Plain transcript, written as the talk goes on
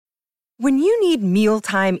When you need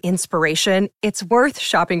mealtime inspiration, it's worth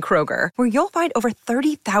shopping Kroger, where you'll find over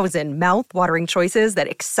 30,000 mouth-watering choices that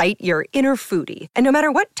excite your inner foodie. And no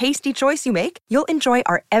matter what tasty choice you make, you'll enjoy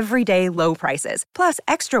our everyday low prices, plus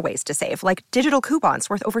extra ways to save, like digital coupons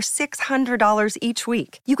worth over $600 each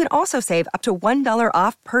week. You can also save up to $1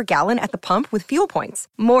 off per gallon at the pump with fuel points.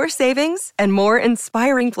 More savings and more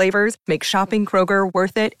inspiring flavors make shopping Kroger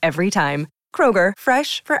worth it every time. Kroger,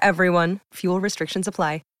 fresh for everyone. Fuel restrictions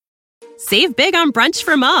apply. Save big on brunch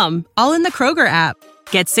for mom, all in the Kroger app.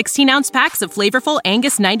 Get 16-ounce packs of flavorful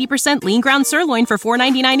Angus 90% lean ground sirloin for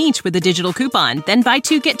 $4.99 each with a digital coupon. Then buy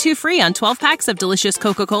 2, get 2 free on 12 packs of delicious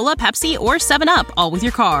Coca-Cola, Pepsi, or 7-Up, all with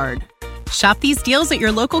your card. Shop these deals at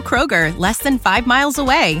your local Kroger, less than 5 miles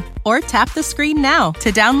away. Or tap the screen now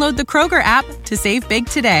to download the Kroger app to save big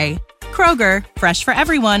today. Kroger, fresh for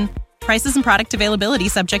everyone. Prices and product availability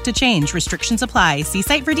subject to change. Restrictions apply. See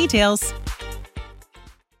site for details.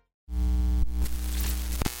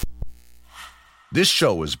 This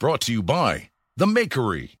show is brought to you by The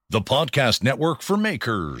Makery, the podcast network for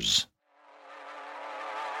makers.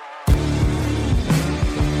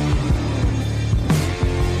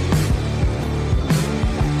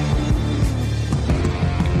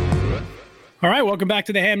 All right, welcome back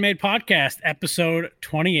to the Handmade Podcast, episode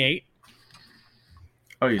 28.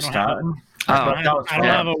 Oh, you're starting? I don't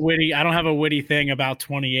have a witty thing about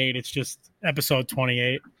 28. It's just episode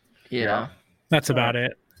 28. Yeah. That's about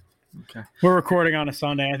it. Okay. We're recording on a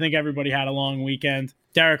Sunday. I think everybody had a long weekend.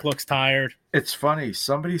 Derek looks tired. It's funny.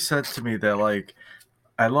 Somebody said to me that, like,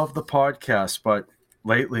 I love the podcast, but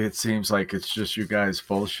lately it seems like it's just you guys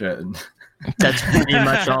bullshitting. That's pretty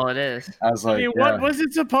much all it is. I was like, what was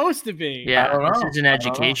it supposed to be? Yeah, don't this know. is an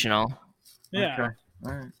educational. Yeah. Okay.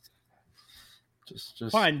 All right. Just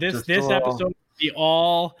Fine. This just a little episode will be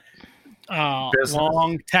all business.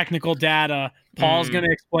 long technical data. Paul's going to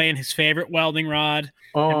explain his favorite welding rod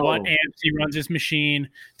and what amps he runs his machine.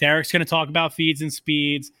 Derek's going to talk about feeds and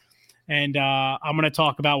speeds. And I'm going to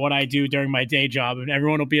talk about what I do during my day job. And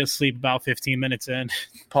everyone will be asleep about 15 minutes in.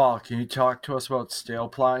 Paul, can you talk to us about steel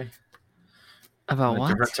ply? About Like what?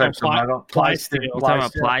 different types of metal? Ply steel. You're talking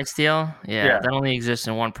about ply steel? Yeah, that only exists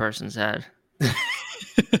in one person's head.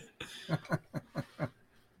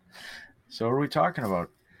 So what are we talking about?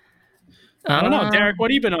 I don't know. Derek, what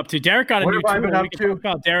have you been up to? Derek got a What new have I tool. been up We can to? talk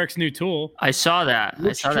about Derek's new tool. I saw that.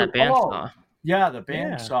 I saw that bandsaw. Yeah, the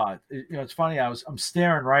bandsaw. It's funny. I'm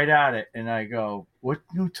staring right at it, and I go, "What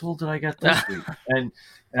new tool did I get this week?" And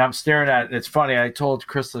I'm staring at it. It's funny. I told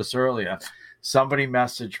Chris this earlier. Somebody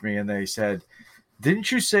messaged me, and they said,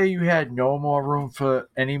 "Didn't you say you had no more room for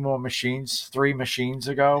any more machines 3 machines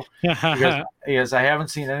ago?" Because I haven't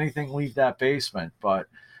seen anything leave that basement, but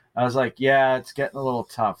I was like, yeah, it's getting a little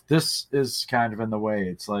tough. This is kind of in the way.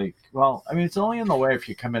 It's like, well, I mean, it's only in the way if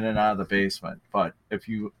you come in and out of the basement. But if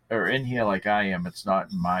you are in here like I am, it's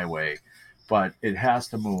not in my way. But it has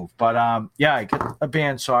to move. But, yeah, I get a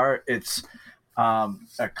bandsaw. It's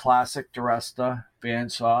a classic Duresta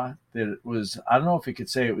bandsaw. That it was, I don't know if you could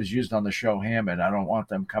say it was used on the show Hammond. I don't want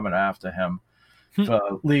them coming after him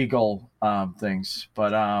for legal things.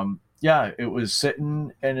 But, yeah, it was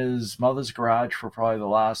sitting in his mother's garage for probably the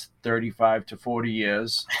last 35 to 40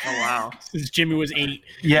 years. Oh, wow. Since Jimmy was 8.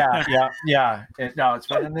 Yeah. It's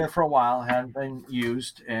been in there for a while, hadn't been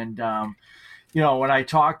used. And, when I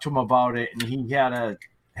talked to him about it and he had to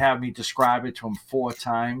have me describe it to him 4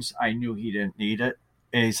 times, I knew he didn't need it.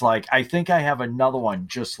 And he's like, I think I have another one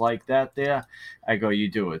just like that there. I go, you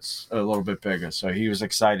do. It's a little bit bigger. So he was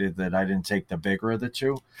excited that I didn't take the bigger of the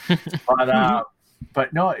two.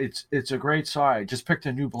 But no, it's a great saw. I just picked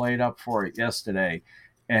a new blade up for it yesterday,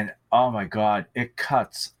 and oh my god, it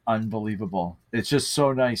cuts unbelievable. It's just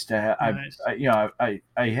so nice to have. Nice.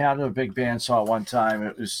 I had a big bandsaw one time.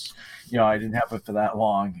 It was, I didn't have it for that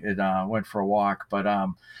long. It went for a walk, but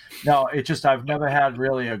no, I've never had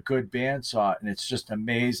really a good bandsaw, and it's just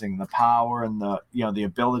amazing the power and the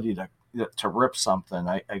ability to rip something.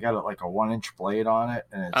 I got it like a 1-inch blade on it,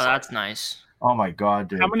 and it's that's nice. Oh my god,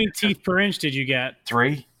 dude! How many teeth per inch did you get?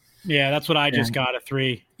 3. Yeah, that's what I just got, a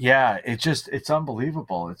 3. Yeah, it's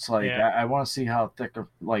unbelievable. It's like I want to see how thick,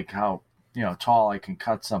 like how tall I can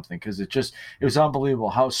cut something, because it was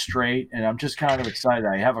unbelievable how straight. And I'm just kind of excited.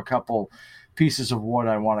 I have a couple pieces of wood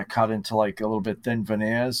I want to cut into like a little bit thin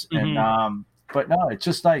veneers, and but no, it's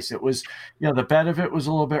just nice. It was the bed of it was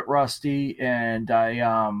a little bit rusty, and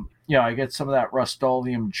I get some of that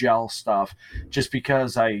Rust-Oleum gel stuff just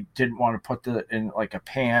because I didn't want to put it in like a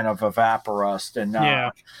pan of Evaporust,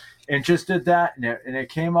 and just did that, and it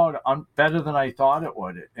came out better than I thought it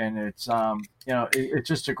would. And it's it's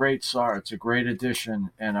just a great saw. It's a great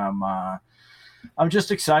addition, and I'm I'm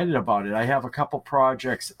just excited about it. I have a couple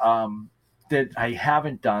projects that I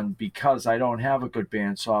haven't done because I don't have a good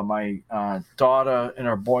bandsaw. My daughter and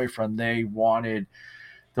her boyfriend, they wanted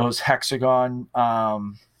those hexagon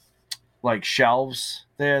like shelves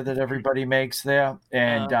there that everybody makes there,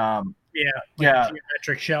 and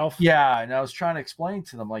geometric shelf. Yeah, and I was trying to explain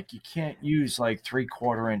to them, like, you can't use like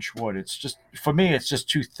 3/4 inch wood. It's just, for me, it's just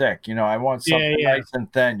too thick. I want something nice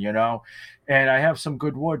and thin. And I have some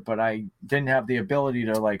good wood, but I didn't have the ability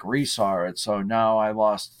to like resaw it. So now I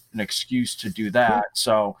lost an excuse to do that.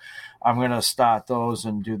 So I'm gonna start those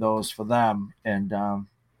and do those for them. And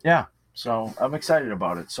so I'm excited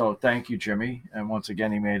about it. So thank you, Jimmy. And once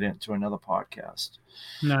again, he made it into another podcast.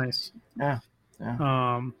 Nice. Yeah.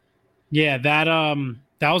 That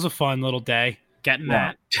was a fun little day getting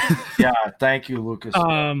that. Yeah, thank you, Lucas,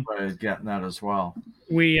 for getting that as well.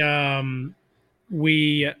 We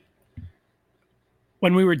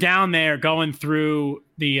when we were down there going through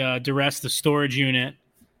the DiResta storage unit,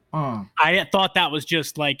 I thought that was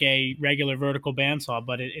just like a regular vertical bandsaw,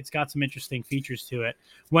 but it's got some interesting features to it.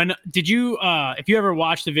 If you ever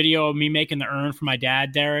watched the video of me making the urn for my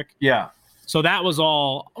dad, Derek? Yeah. So that was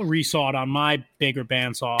all resawed on my bigger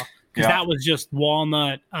bandsaw because that was just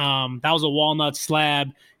walnut. That was a walnut slab.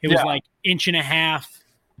 It was like 1.5 inches.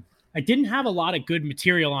 I didn't have a lot of good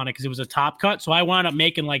material on it because it was a top cut. So I wound up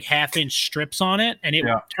making like 1/2 inch strips on it, and it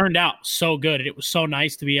turned out so good. It was so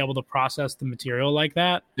nice to be able to process the material like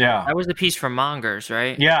that. Yeah. That was the piece from Mongers,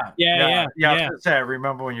 right? Yeah. Yeah. I was gonna say, I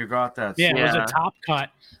remember when you got that. Yeah, it was a top cut.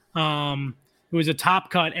 It was a top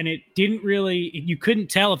cut, and it didn't really, you couldn't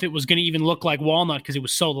tell if it was going to even look like walnut because it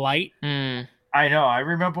was so light. I know. I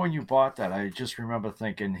remember when you bought that. I just remember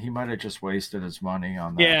thinking he might have just wasted his money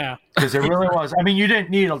on that. Yeah. Because it really was. I mean, you didn't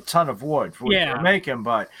need a ton of wood for what you were making,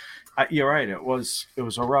 but you're right. It was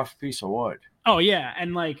a rough piece of wood. Oh, yeah.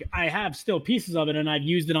 And like, I have still pieces of it, and I've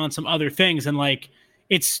used it on some other things. And like,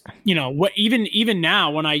 it's, what even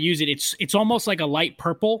now when I use it, it's almost like a light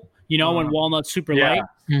purple, when walnut's super light.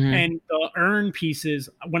 Mm-hmm. And the urn pieces,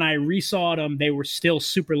 when I resawed them, they were still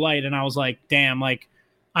super light. And I was like, damn, like,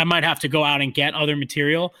 I might have to go out and get other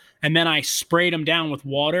material. And then I sprayed them down with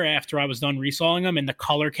water after I was done resawing them, and the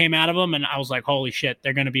color came out of them. And I was like, holy shit,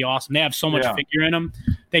 they're going to be awesome. They have so much figure in them.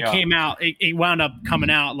 They came out, it wound up coming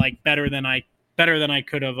out like better than I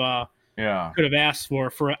could have asked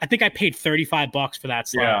for. I think I paid $35 for that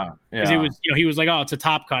slab. Because it was, he was like, oh, it's a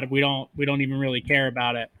top cut. We don't even really care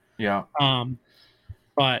about it. Yeah.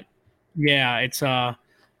 But yeah, it's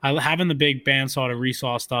having the big bandsaw to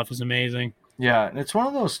resaw stuff is amazing. Yeah, and it's one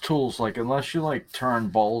of those tools, like, unless you like turn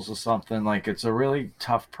bowls or something, like, it's a really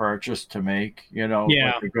tough purchase to make,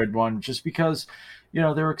 like a good one, just because,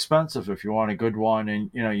 they're expensive if you want a good one,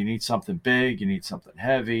 and, you need something big, you need something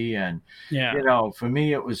heavy, and, for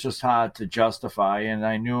me, it was just hard to justify, and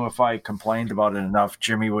I knew if I complained about it enough,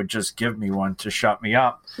 Jimmy would just give me one to shut me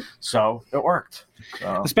up, so it worked.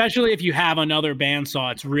 So. Especially if you have another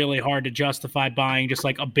bandsaw, it's really hard to justify buying just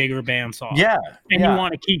like a bigger bandsaw. Yeah. And you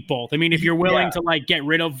want to keep both. I mean, if you're willing to like get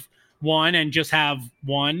rid of one and just have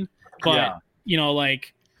one, but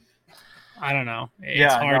like, I don't know.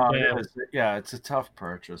 It's hard to. It's a tough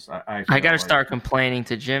purchase. I got to start complaining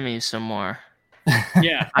to Jimmy some more.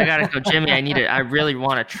 Yeah. I got to go, Jimmy, I really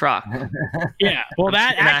want a truck. Yeah. Well,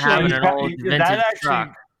 that actually. An old vintage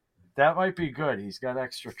truck. That might be good. He's got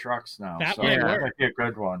extra trucks now. That might be a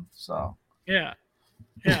good one. So yeah.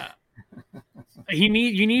 You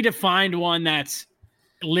need to find one that's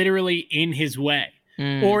literally in his way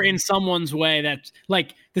or in someone's way. That's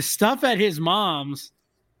like the stuff at his mom's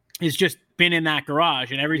is just been in that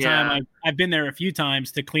garage, and every time I've been there a few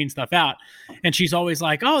times to clean stuff out, and she's always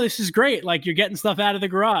like, "Oh, this is great! Like you're getting stuff out of the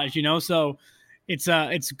garage, So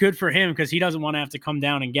it's good for him because he doesn't want to have to come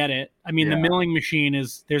down and get it. I mean, the milling machine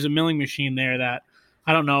there's a milling machine there that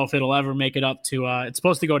I don't know if it'll ever make it up to. It's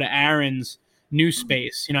supposed to go to Aaron's new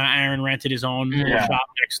space. Aaron rented his own little shop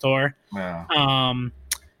next door. Yeah.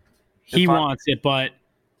 He wants it, but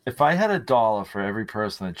if I had $1 for every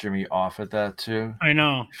person that Jimmy offered that to, I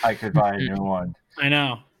know I could buy a new one. I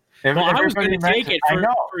know. I was going to take it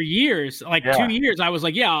for years, like 2 years. I was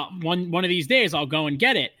like, one of these days I'll go and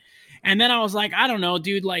get it. And then I was like, I don't know,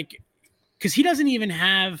 dude, like, because he doesn't even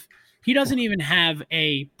have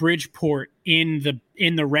a Bridgeport in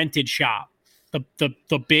the rented shop,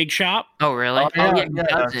 the big shop. Oh, really?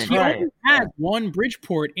 He only has one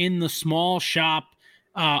Bridgeport in the small shop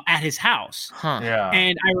at his house. Huh. Yeah.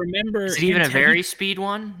 And I remember, is it even a Vari-Speed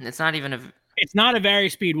one? It's not even a. It's not a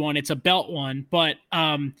Vari-Speed one. It's a belt one, but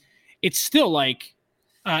it's still like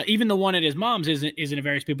even the one at his mom's isn't a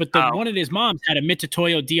very speed, but the one at his mom's had a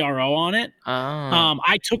Mitutoyo DRO on it.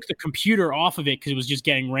 I took the computer off of it because it was just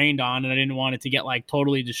getting rained on, and I didn't want it to get like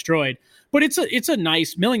totally destroyed. But it's a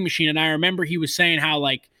nice milling machine, and I remember he was saying how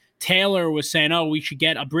like Taylor was saying, "Oh, we should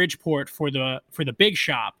get a Bridgeport for the big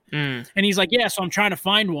shop," and he's like, "Yeah, so I'm trying to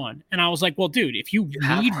find one." And I was like, "Well, dude, if you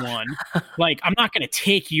need one, like I'm not going to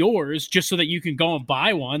take yours just so that you can go and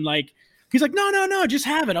buy one." Like he's like, "No, just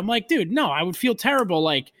have it." I'm like, "Dude, no, I would feel terrible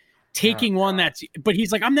like taking one that's." But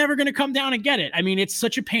he's like, "I'm never going to come down and get it." I mean, it's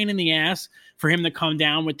such a pain in the ass for him to come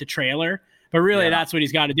down with the trailer, but really, that's what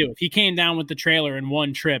he's got to do. If he came down with the trailer in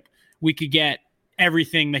one trip, we could get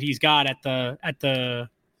everything that he's got at the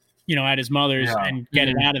at his mother's and get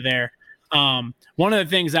it out of there. One of the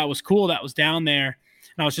things that was cool that was down there,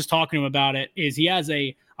 and I was just talking to him about it, is he has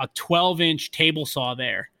a 12-inch table saw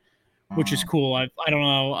there, which is cool. I don't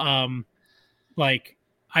know. Like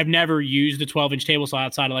I've never used a 12-inch table saw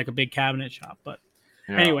outside of like a big cabinet shop, but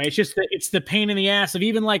anyway, it's the pain in the ass of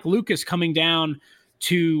even like Lucas coming down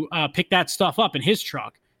to pick that stuff up in his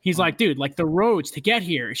truck. He's like, dude, like the roads to get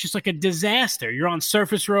here, it's just like a disaster. You're on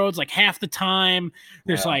surface roads like half the time.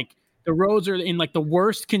 There's like the roads are in like the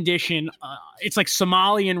worst condition. It's like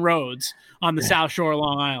Somalian roads on the South Shore of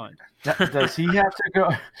Long Island. Does he have to go?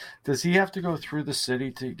 Does he have to go through the city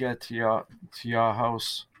to get to your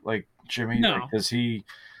house, like Jimmy? No. Like, does he?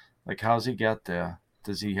 Like, how's he get there?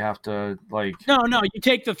 Does he have to like? No. You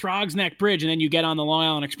take the Throgs Neck Bridge and then you get on the Long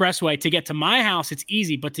Island Expressway to get to my house. It's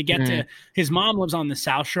easy, but to get to his mom lives on the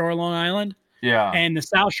South Shore of Long Island. Yeah, and the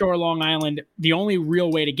South Shore of Long Island, the only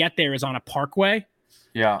real way to get there is on a parkway.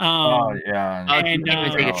 Yeah. You can't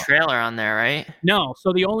even take a trailer on there, right? No.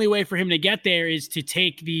 So the only way for him to get there is to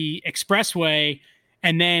take the expressway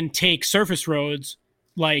and then take surface roads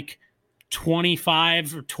like 20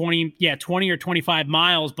 or 25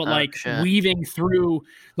 miles, but weaving through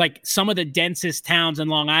like some of the densest towns in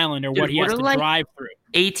Long Island are what he has to drive through.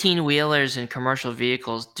 18-wheelers and commercial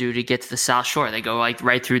vehicles do to get to the South Shore? They go like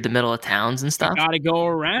right through the middle of towns and stuff? You got to go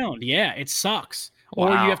around. Yeah, it sucks. Wow.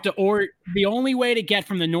 Or you have to, or the only way to get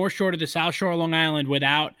from the North Shore to the South Shore of Long Island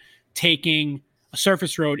without taking a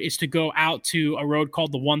surface road is to go out to a road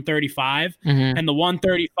called the 135. And the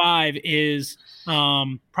 135 is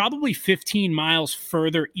probably 15 miles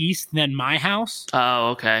further east than my house.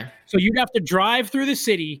 Oh, okay. So you'd have to drive through the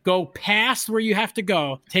city, go past where you have to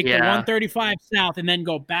go, take the 135 south, and then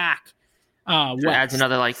go back west. It adds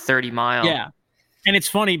another like 30 miles. Yeah. And it's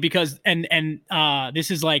funny because, and this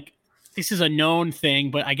is a known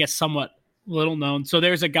thing, but I guess somewhat little known. So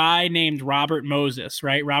there's a guy named Robert Moses,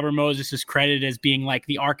 right? Robert Moses is credited as being like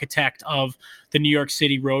the architect of the New York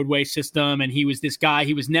City roadway system. And he was this guy.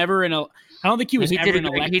 He was never I don't think he was ever an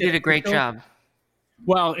elected. He did a great job.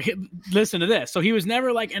 Well, listen to this. So he was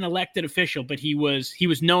never like an elected official, but he was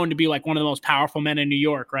known to be like one of the most powerful men in New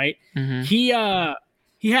York, right? He had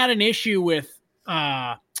an issue with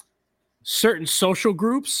certain social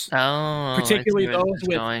groups, particularly those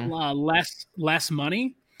with less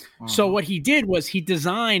money. So what he did was he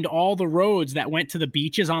designed all the roads that went to the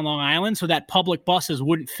beaches on Long Island so that public buses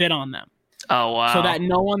wouldn't fit on them. Oh, wow. So that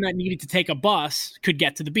no one that needed to take a bus could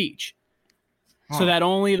get to the beach. So that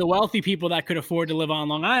only the wealthy people that could afford to live on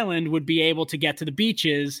Long Island would be able to get to the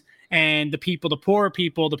beaches, and the poorer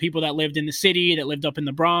people, the people that lived in the city, that lived up in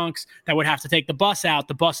the Bronx, that would have to take the bus out,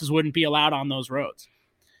 the buses wouldn't be allowed on those roads.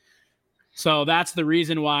 So that's the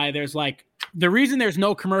reason why there's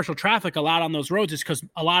no commercial traffic allowed on those roads is because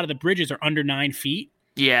a lot of the bridges are under 9 feet.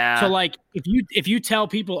 Yeah. So like if you tell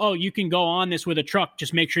people, oh, you can go on this with a truck,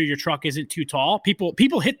 just make sure your truck isn't too tall.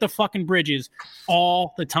 People hit the fucking bridges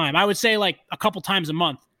all the time. I would say like a couple times a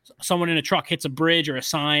month, someone in a truck hits a bridge or a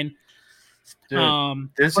sign. Dude,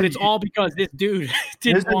 but it's all because this dude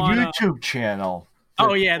didn't want a YouTube channel.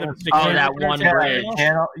 Oh yeah, that one bridge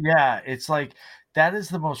channel. Yeah, it's like that is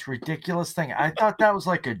the most ridiculous thing. I thought that was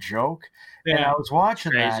like a joke, and I was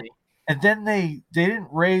watching that. And then they didn't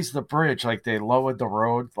raise the bridge, like they lowered the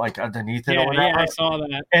road like underneath it. Yeah, I saw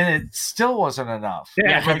that. And it still wasn't enough.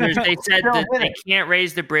 Yeah, they said that they can't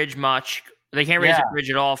raise the bridge much. They can't raise the bridge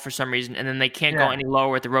at all for some reason. And then they can't go any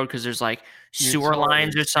lower at the road because there's like sewer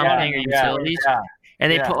lines or something or utilities. Yeah.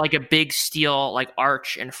 And they put like a big steel like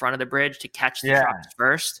arch in front of the bridge to catch the trucks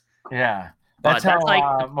first. Yeah. That's how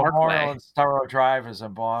Memorial and Storrow Drive is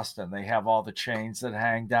in Boston. They have all the chains that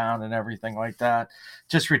hang down and everything like that.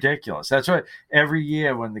 Just ridiculous. That's what every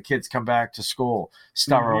year when the kids come back to school,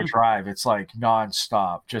 Storrow Drive, it's like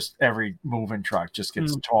nonstop. Just every moving truck just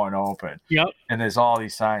gets torn open. Yep. And there's all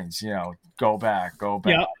these signs, go back,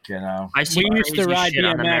 yep. I see we used to ride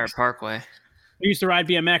BMX on the Merritt Parkway. We used to ride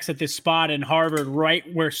BMX at this spot in Harvard, right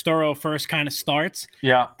where Sturo first kind of starts.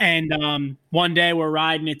 Yeah. And one day we're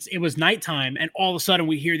riding, it was nighttime, and all of a sudden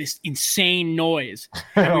we hear this insane noise.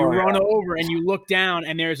 And we run over, and you look down,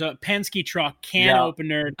 and there's a Penske truck, can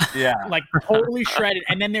opener, like totally shredded.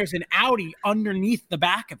 And then there's an Audi underneath the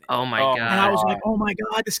back of it. Oh my God. And I was like, oh my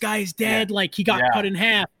God, this guy is dead. Like he got cut in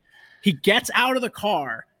half. He gets out of the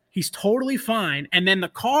car. He's totally fine. And then the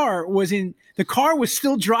car was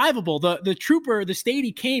still drivable. The trooper, the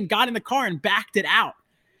statey came, got in the car and backed it out.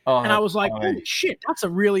 And I was like, holy shit, that's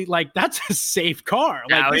a safe car.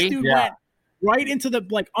 Like this dude went right into the,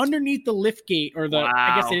 like underneath the lift gate or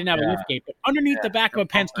I guess they didn't have a lift gate, but underneath the back of a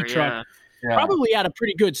Penske truck, probably at a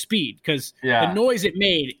pretty good speed because the noise it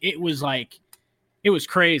made, it was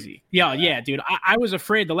crazy. Yeah, dude. I was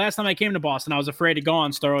afraid the last time I came to Boston, I was afraid to go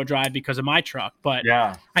on Sturo Drive because of my truck. But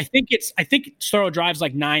I think Sturo Drive's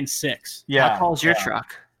like 9.6. Yeah. How tall is your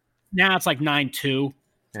truck? Now it's like 9.2.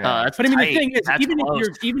 Yeah. But I mean, the thing is,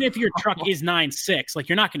 even if your truck is 9.6, like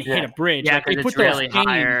you're not going to hit a bridge. Yeah, because it's really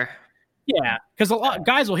higher. Yeah, because a lot of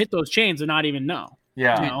guys will hit those chains and not even know.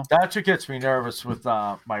 Yeah, you know? That's what gets me nervous with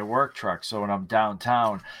my work truck. So when I'm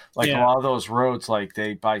downtown, like a lot of those roads, like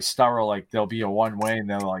by Sturo, like there'll be a one way and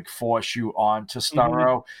they'll like force you onto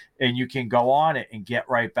Sturo and you can go on it and get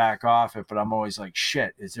right back off it. But I'm always like,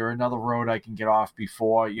 shit, is there another road I can get off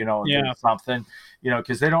before, something,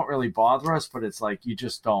 because they don't really bother us, but it's like, you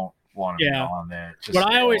just don't want to be on there. Just what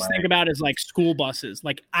I always think about is like school buses.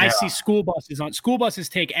 Like I see school buses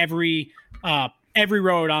take every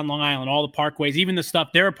road on Long Island, all the parkways, even the stuff.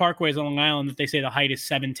 There are parkways on Long Island that they say the height is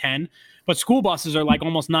 7'10", but school buses are like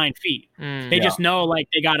almost 9 feet. They just know like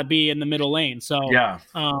they got to be in the middle lane. So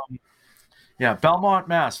Belmont,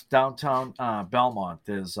 Mass, downtown Belmont.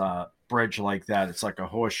 There's a bridge like that. It's like a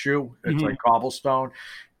horseshoe. It's like cobblestone,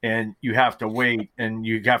 and you have to wait, and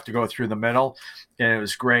you have to go through the middle. And it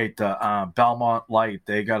was great. The Belmont Light,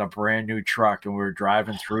 they got a brand new truck, and we were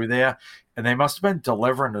driving through there. And they must have been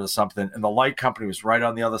delivering to something. And the light company was right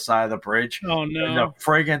on the other side of the bridge. Oh, no. And the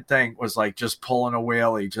friggin' thing was like just pulling a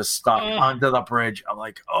wheelie, just stuck under the bridge. I'm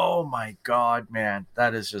like, oh, my God, man.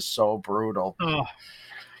 That is just so brutal. Oh,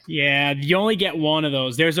 yeah. You only get one of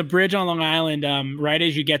those. There's a bridge on Long Island right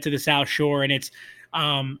as you get to the South Shore. And it's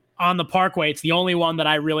on the Parkway. It's the only one that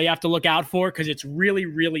I really have to look out for because it's really,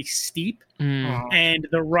 really steep. And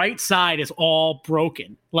the right side is all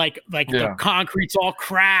broken. Like the concrete's all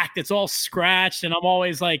cracked. It's all scratched. And I'm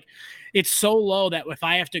always like, it's so low that if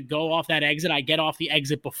I have to go off that exit, I get off the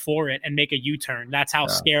exit before it and make a U-turn. That's how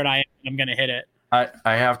scared I am I'm going to hit it. I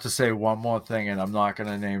have to say one more thing, and I'm not going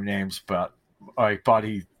to name names, but my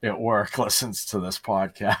buddy at work listens to this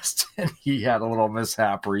podcast, and he had a little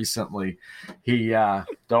mishap recently. He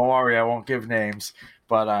don't worry, I won't give names,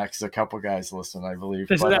 but because a couple guys listen, I believe.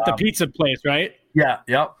 This is at the pizza place, right? Yeah,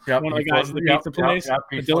 yep. One of the guys at the pizza place,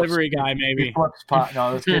 the delivery guy, maybe. He flips pie.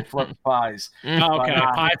 No, this kid flips pies. Okay,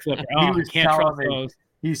 pie flipper. Oh, he can't trust those.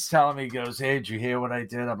 He's telling me, he goes, hey, did you hear what I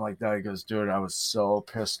did? I'm like, no. He goes, dude, I was so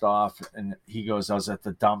pissed off. And he goes, I was at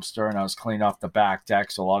the dumpster and I was cleaning off the back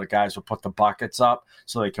deck. So a lot of guys will put the buckets up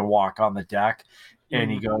so they can walk on the deck.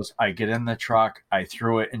 And he goes, I get in the truck, I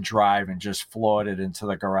threw it in drive and just floored it into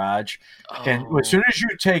the garage. And as soon as you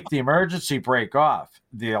take the emergency brake off,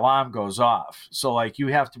 the alarm goes off. So like you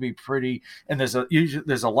have to be pretty, and there's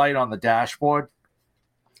a light on the dashboard.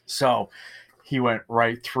 So he went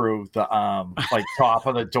right through the top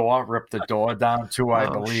of the door, ripped the door down too, I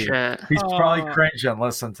believe. Shit. He's probably cringing.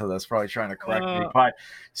 Listen to this, probably trying to correct me. But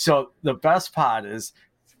so the best part is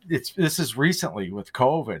this is recently with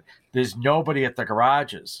COVID. There's nobody at the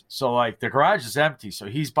garages. So like the garage is empty. So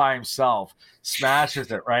he's by himself, smashes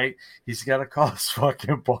it, right? He's got to call his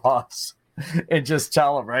fucking boss and just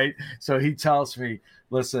tell him, right? So he tells me,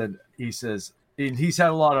 listen, he says, and he's had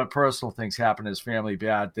a lot of personal things happen in his family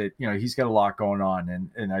bad that, he's got a lot going on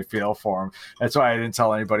and I feel for him. That's why I didn't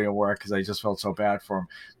tell anybody at work because I just felt so bad for him.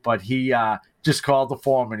 But he just called the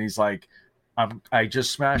foreman. He's like, I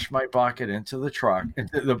just smashed my bucket into the truck,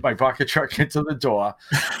 my bucket truck into the door.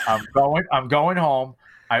 I'm going home.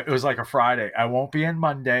 It was like a Friday. I won't be in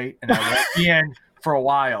Monday and I won't be in for a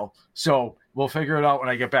while. So we'll figure it out when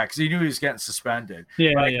I get back. Because he knew he was getting suspended.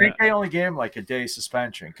 Yeah, but I think they only gave him like a day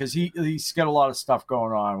suspension because he's got a lot of stuff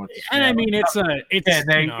going on with. And I mean, and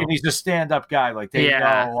he's a stand-up guy. Like they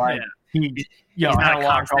know, like he, he's not a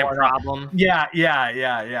constant problem.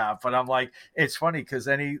 Yeah. But I'm like, it's funny because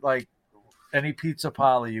any pizza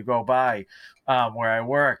parlor you go by where I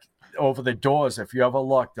work, over the doors, if you ever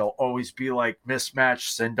look, there'll always be like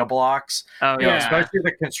mismatched cinder blocks. Especially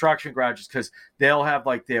the construction garages, because they'll have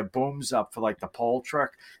like their booms up for like the pole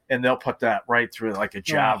truck, and they'll put that right through like a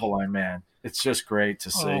javelin, man. it's just great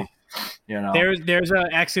to see. You know, there's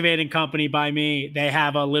an excavating company by me. They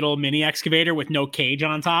have a little mini excavator with no cage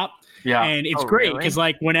on top. Yeah, and it's great because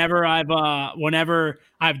like whenever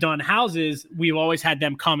I've done houses, we've always had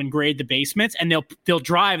them come and grade the basements, and they'll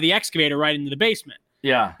drive the excavator right into the basement.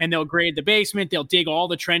 Yeah, and they'll grade the basement. They'll dig all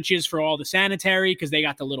the trenches for all the sanitary because they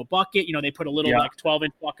got the little bucket. You know, they put a little like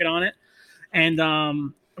 12-inch bucket on it. And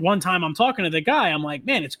one time I'm talking to the guy, I'm like,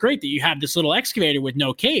 man, it's great that you have this little excavator with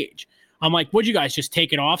no cage. I'm like, would you guys just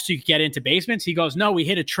take it off so you could get into basements? He goes, no, we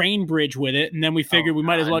hit a train bridge with it, and then we figured we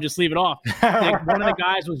might as well just leave it off. Like, one of the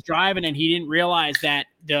guys was driving, and he didn't realize that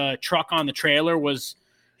the truck on the trailer was,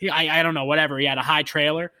 I don't know, whatever. He had a high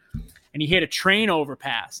trailer, and he hit a train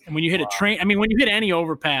overpass. And when you hit a train, I mean, when you hit any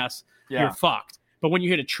overpass, you're fucked. But when you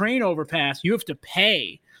hit a train overpass, you have to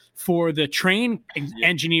pay for the train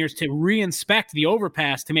engineers to re-inspect the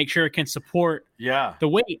overpass to make sure it can support the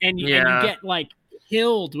weight. And you get like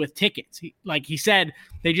killed with tickets. He said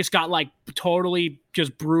they just got like totally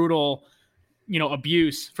just brutal, you know,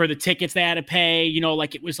 abuse for the tickets they had to pay. You know,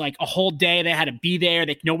 like it was like a whole day they had to be there.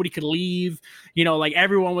 Nobody could leave. You know, like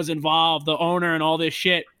everyone was involved, the owner and all this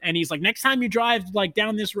shit. And he's like, next time you drive like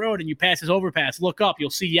down this road and you pass this overpass, look up,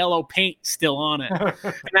 you'll see yellow paint still on it.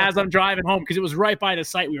 And as I'm driving home, because it was right by the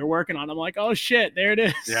site we were working on, I'm like, oh shit, there it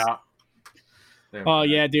is. Yeah. Oh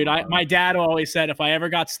yeah, dude. My dad always said if I ever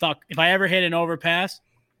got stuck, if I ever hit an overpass,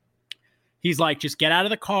 he's like, just get out of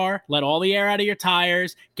the car, let all the air out of your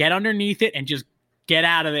tires, get underneath it, and just get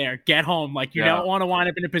out of there, get home. Like you don't want to wind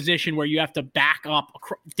up in a position where you have to back up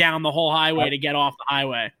down the whole highway to get off the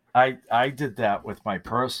highway. I did that with my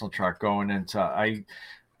personal truck going into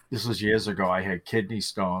this was years ago. I had kidney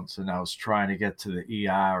stones and I was trying to get to the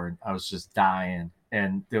ER and I was just dying.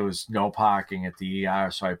 And there was no parking at the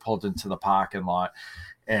ER, so I pulled into the parking lot.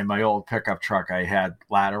 And my old pickup truck, I had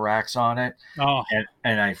ladder racks on it. Oh.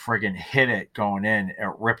 And I friggin' hit it going in. It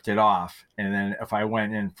ripped it off. And then if I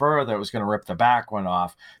went in further, it was going to rip the back one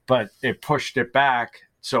off. But it pushed it back.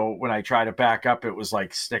 So when I tried to back up, it was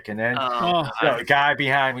like sticking in. So the guy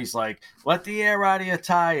behind me's like, let the air out of your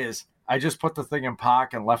tires. I just put the thing in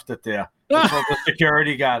park and left it there. I told the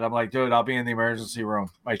security guard, I'm like, dude, I'll be in the emergency room.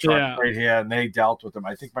 My truck's right here. And they dealt with him.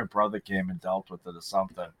 I think my brother came and dealt with it or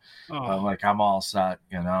something. I'm like, I'm all set,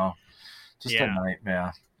 you know. Just a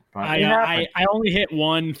nightmare. But I only hit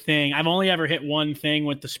one thing. I've only ever hit one thing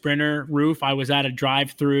with the Sprinter roof. I was at a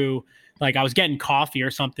drive-through. Like I was getting coffee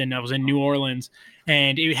or something. I was in New Orleans.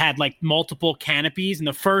 And it had like multiple canopies. And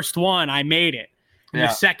the first one, I made it. And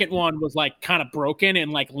the second one was like kind of broken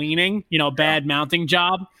and like leaning, you know, bad mounting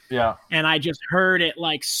job. Yeah. And I just heard it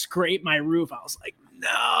like scrape my roof. I was like,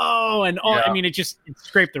 no. And I mean, it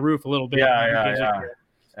scraped the roof a little bit. Yeah.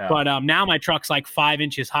 But now my truck's like 5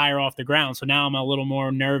 inches higher off the ground. So now I'm a little more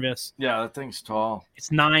nervous. Yeah, that thing's tall.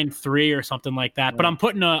 It's 9.3 or something like that. Yeah. But I'm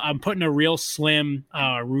putting a real slim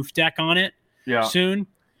roof deck on it soon.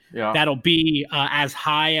 Yeah. That'll be as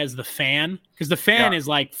high as the fan, because the fan is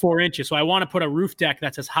like 4 inches. So I want to put a roof deck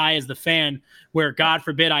that's as high as the fan, where God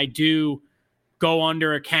forbid I do go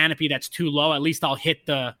under a canopy that's too low. At least I'll hit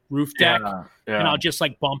the roof deck and I'll just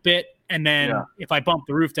like bump it. And then if I bump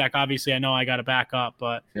the roof deck, obviously I know I got to back up.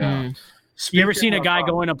 But you ever seen a guy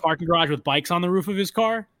go in a parking garage with bikes on the roof of his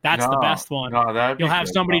car? That's the best one. No, you'll have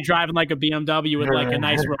somebody driving like a BMW with like a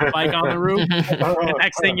nice road bike on the roof. The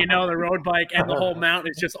next thing you know, the road bike and the whole mount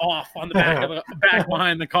is just off on the back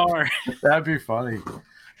behind the car. That'd be funny.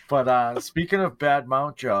 But speaking of bad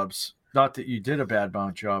mount jobs, not that you did a bad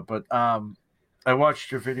mount job, but I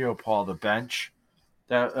watched your video, Paul, the bench.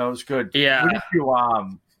 That was good. Yeah. What did you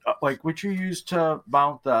what you use to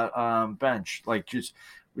mount the bench? Like just.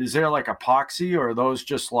 Is there like epoxy, or are those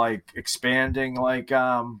just like expanding like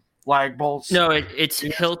lag bolts? No, it's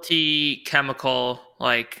Hilti chemical,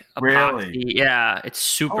 like epoxy. Really? Yeah, it's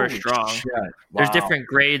super strong. Shit. Wow. There's different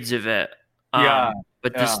grades of it.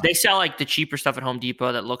 But they sell like the cheaper stuff at Home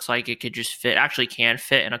Depot that looks like it could just fit. Actually, can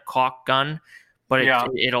fit in a caulk gun, but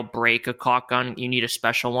it'll break a caulk gun. You need a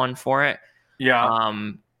special one for it. Yeah.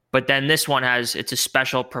 But then this one it's a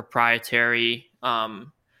special proprietary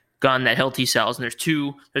gun that Hilti sells, and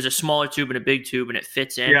there's a smaller tube and a big tube, and it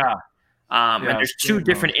fits in. And there's two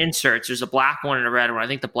different inserts. There's a black one and a red one. I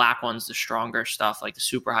think the black one's the stronger stuff, like the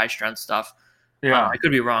super high strength stuff. I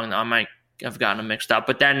could be wrong though. I might have gotten them mixed up.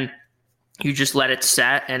 But then you just let it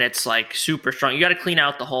set, and it's like super strong. You got to clean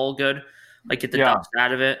out the hole good, like get the dust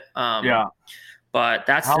out of it. But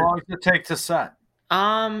that's how long does it take to set?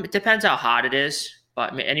 It depends how hot it is,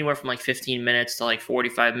 but anywhere from like 15 minutes to like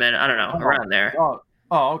 45 minutes. I don't know, around there.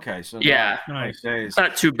 Oh, okay. So nice. days.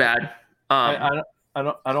 Not too bad. I I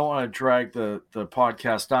don't want to drag the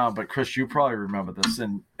podcast down, but Chris, you probably remember this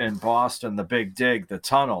in Boston, the Big Dig, the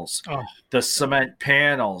tunnels, the cement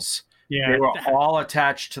panels. Yeah, they were all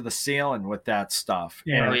attached to the ceiling with that stuff.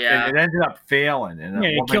 Yeah, and it ended up failing. And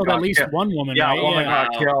it killed at least one woman. Yeah, right? a woman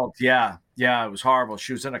got killed. Yeah, it was horrible.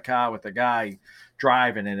 She was in a car with a guy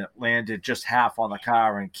driving, and it landed just half on the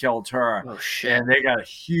car and killed her. Oh shit! And they got a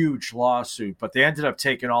huge lawsuit, but they ended up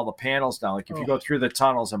taking all the panels down. Like if you go through the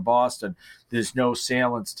tunnels in Boston, there's no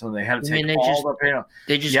sailants to them. They had to take all the panels.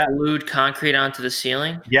 They just glued concrete onto the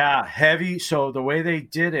ceiling. Yeah, heavy. So the way they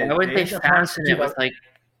did it, why would they fasten it with like?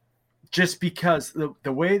 Just because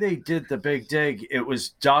the way they did the Big Dig, it was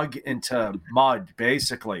dug into mud,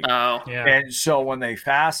 basically. Oh, yeah. And so when they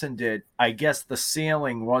fastened it, I guess the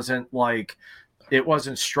ceiling wasn't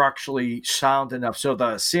structurally sound enough. So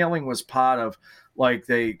the ceiling was part of, like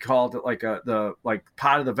they called it, like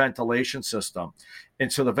part of the ventilation system.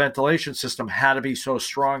 And so the ventilation system had to be so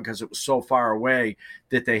strong because it was so far away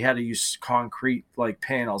that they had to use concrete like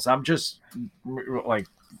panels. I'm just like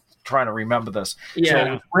trying to remember this. Yeah. So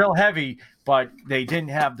it was real heavy, but they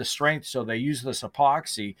didn't have the strength, so they used this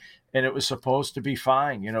epoxy, and it was supposed to be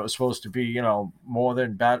fine. It was supposed to be, more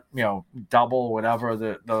than double whatever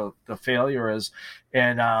the failure is,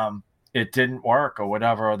 and it didn't work or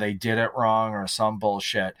whatever, or they did it wrong or some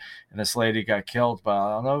bullshit, and this lady got killed. But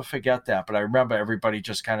I'll never forget that. But I remember everybody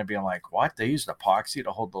just kind of being like, "What? They used epoxy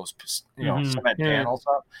to hold those cement panels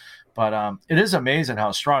up." But it is amazing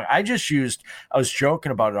how strong. I was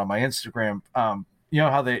joking about it on my Instagram. You know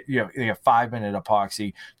how they have 5-minute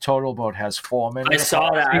epoxy. Total Boat has 4 minutes. I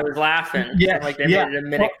saw that. I was laughing. Yeah, like they made it a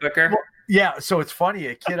minute quicker. Well, yeah, so it's funny.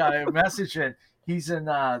 A kid I messaged in. He's in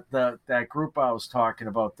that group I was talking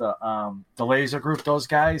about, the laser group, those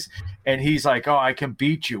guys, and he's like, "Oh, I can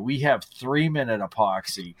beat you. We have 3-minute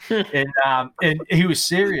epoxy," and he was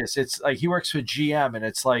serious. It's like he works for GM, and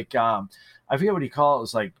it's like I forget what he called it. It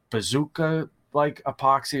was like bazooka like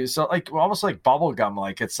epoxy, so like almost like bubble gum,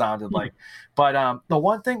 like it sounded like. But the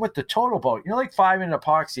one thing with the Total Boat, like 5-minute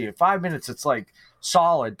epoxy, at 5 minutes it's like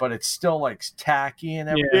solid, but it's still like tacky and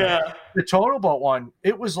everything. Yeah. The Total Boat one,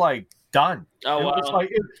 it was like done. Oh, wow. It was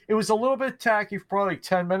like it was a little bit tacky for probably like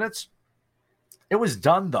 10 minutes. It was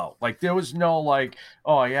done though. Like there was no like,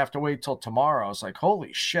 oh, you have to wait till tomorrow. I was like,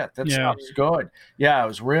 holy shit, that sounds good. Yeah, it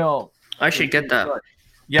was real. I should get that. Good.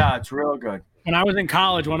 Yeah, it's real good. When I was in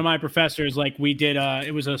college, one of my professors, like we did,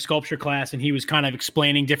 it was a sculpture class, and he was kind of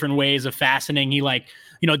explaining different ways of fastening. He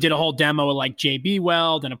did a whole demo of like JB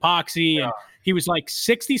Weld and epoxy. Yeah. And he was like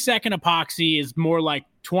 60-second epoxy is more like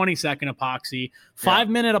 20-second epoxy.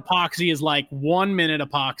 5-minute epoxy is like 1 minute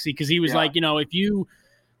epoxy. Cause he was like, if you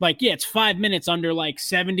it's 5 minutes under like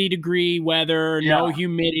 70-degree weather, no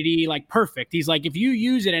humidity, like perfect. He's like, if you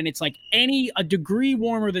use it and it's like a degree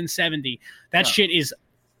warmer than 70, that shit is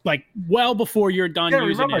like well before you're done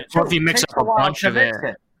using it. Or if you mix up a bunch of it.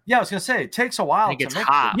 Yeah, I was gonna say it takes a while. It gets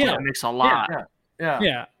hot. Yeah, it mix a lot.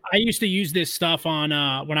 Yeah. I used to use this stuff on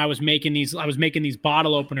when I was making these. I was making these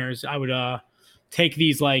bottle openers. I would take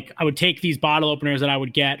these bottle openers that I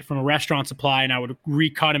would get from a restaurant supply, and I would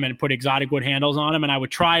recut them and put exotic wood handles on them, and I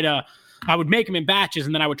would make them in batches,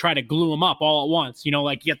 and then I would try to glue them up all at once. You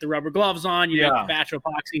get the rubber gloves on, you make the batch of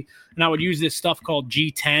epoxy, and I would use this stuff called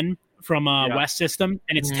G10 from West System,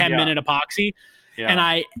 and it's 10-minute epoxy. Yeah.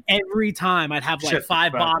 And every time I'd have like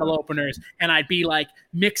 5 bottle openers, and I'd be like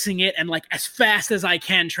mixing it and like as fast as I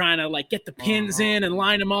can, trying to like get the pins in and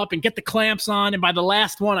line them up and get the clamps on. And by the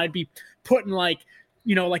last one, I'd be putting like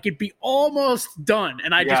it'd be almost done.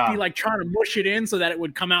 And I'd just be like trying to mush it in so that it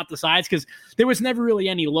would come out the sides, because there was never really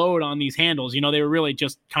any load on these handles. They were really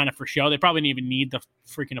just kind of for show. They probably didn't even need the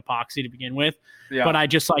freaking epoxy to begin with. Yeah. But I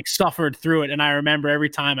just like suffered through it. And I remember every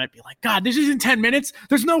time I'd be like, God, this isn't 10 minutes.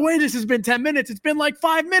 There's no way this has been 10 minutes. It's been like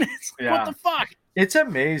 5 minutes. Yeah. What the fuck? It's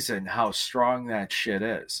amazing how strong that shit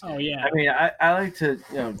is. Oh, yeah. I mean, I like to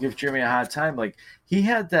give Jimmy a hard time. Like, he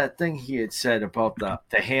had that thing he had said about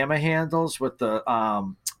the hammer handles with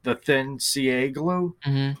the thin CA glue.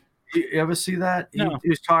 Mm-hmm. You ever see that? No. He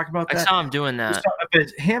was talking about that. I saw him doing that. If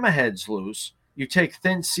the hammerhead's loose, you take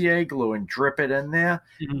thin CA glue and drip it in there,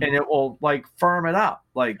 and it will like firm it up,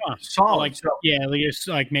 like solid.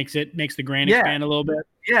 Like makes the grain expand a little bit.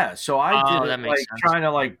 Yeah, so I did it like sense. Trying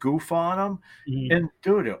to like goof on them, and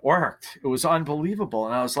dude, it worked. It was unbelievable,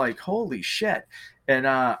 and I was like, holy shit. And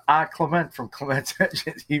Clement from Clement,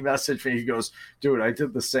 he messaged me. He goes, dude, I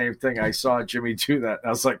did the same thing. I saw Jimmy do that. And I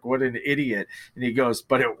was like, what an idiot. And he goes,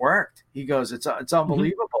 but it worked. He goes, it's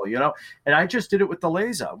unbelievable, And I just did it with the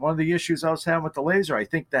laser. One of the issues I was having with the laser, I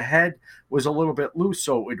think the head was a little bit loose,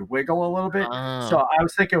 so it would wiggle a little bit. So I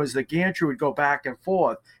was thinking it was the gantry would go back and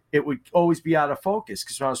forth, it would always be out of focus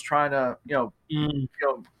because I was trying to,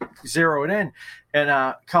 zero it in, and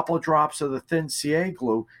a couple of drops of the thin CA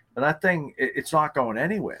glue, and that thing, it's not going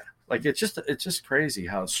anywhere. Like it's just crazy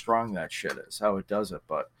how strong that shit is, how it does it.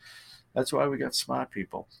 But that's why we got smart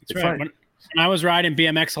people. That's right. When I was riding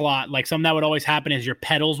BMX a lot, like something that would always happen is your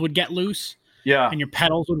pedals would get loose. Yeah. And your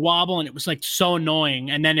pedals would wobble, and it was like so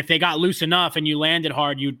annoying. And then if they got loose enough and you landed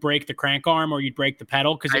hard, you'd break the crank arm or you'd break the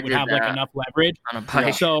pedal because it would have like enough leverage. On a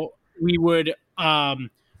bike. So we would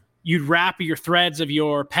you'd wrap your threads of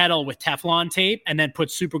your pedal with Teflon tape and then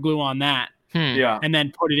put super glue on that. Yeah. And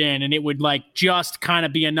then put it in, and it would like just kind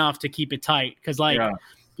of be enough to keep it tight. Because like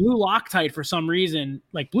blue Loctite, for some reason,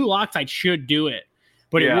 like blue Loctite should do it.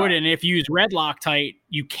 But it wouldn't. If you use red Loctite,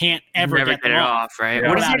 you can't ever get it off, right? Yeah.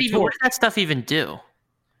 What does that stuff even do?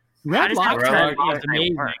 Red Loctite is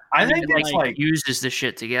amazing. I think it's like uses the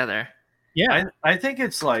shit together. Yeah, I think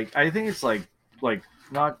it's like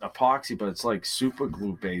not epoxy, but it's like super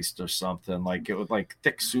glue based or something. Like it with like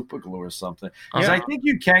thick super glue or something. Because I think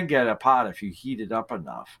you can get it apart if you heat it up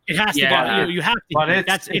enough. It has to. You have to. But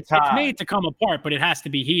it's made to come apart, but it has to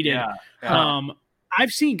be heated. Yeah.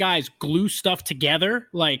 I've seen guys glue stuff together,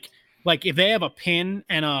 like if they have a pin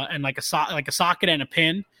and like a socket and a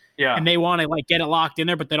pin, and they want to like get it locked in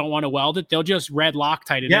there, but they don't want to weld it, they'll just red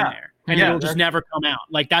Loctite it in there, and it'll just never come out.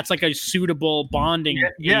 Like that's like a suitable bonding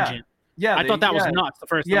agent. Yeah, I thought that was nuts the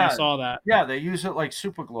first time I saw that. Yeah, they use it like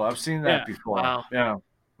super glue. I've seen that before.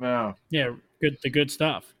 Wow. Yeah, good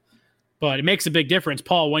stuff. But it makes a big difference,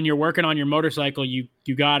 Paul. When you're working on your motorcycle, you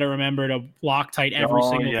got to remember to Loctite every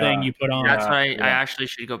single thing you put on. That's right. I actually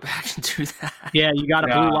should go back and do that. Yeah, you got to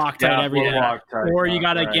blue Loctite everything, or you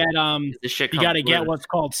got to get you got to get what's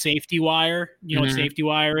called safety wire. You know what safety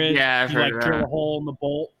wire is? Yeah, I've heard like drill a hole in the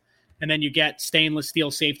bolt, and then you get stainless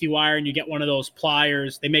steel safety wire, and you get one of those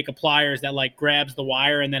pliers. They make a pliers that like grabs the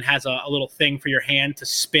wire and then has a little thing for your hand to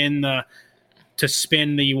spin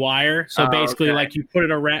the wire. So basically like you put it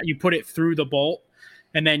around, you put it through the bolt,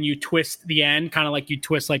 and then you twist the end, kind of like you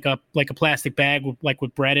twist like a plastic bag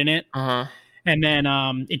with bread in it. And then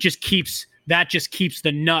it just keeps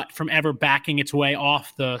the nut from ever backing its way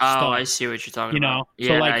off the stuff. I see what you're talking about.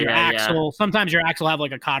 So like your axle, sometimes your axle have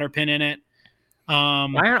like a cotter pin in it. Why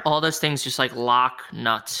aren't all those things just like lock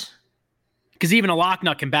nuts? Because even a lock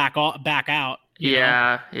nut can back out.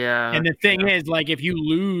 Yeah. And the thing is, like, if you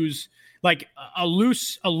lose, like a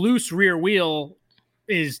loose rear wheel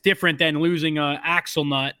is different than losing a axle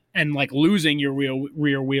nut and like losing your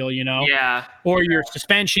rear wheel, or your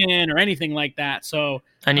suspension or anything like that. So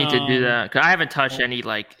I need to do that because I haven't touched any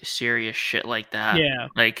like serious shit like that. Yeah,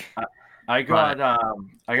 like I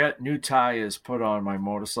got new tires put on my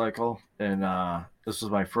motorcycle, and this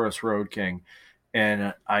was my first Road King,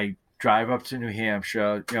 and I drive up to New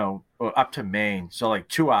Hampshire, up to Maine, so like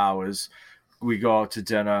 2 hours. We go out to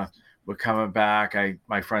dinner. We're coming back.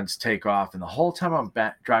 My friends take off, and the whole time I'm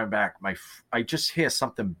driving back, I just hear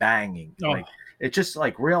something banging. Like it's just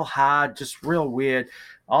like real hard, just real weird,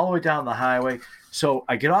 all the way down the highway. So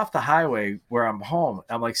I get off the highway where I'm home.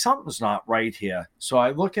 I'm like, something's not right here. So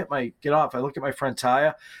I look at my front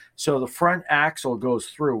tire. So the front axle goes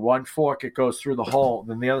through one fork. It goes through the hole.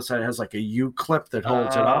 Then the other side has like a U clip that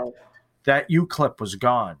holds it up. That U clip was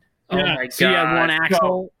gone. Yeah, so you had one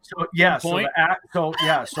axle.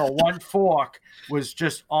 So one fork was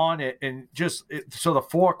just on it, and so the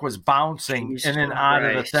fork was bouncing in and out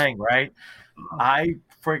of the thing, right? I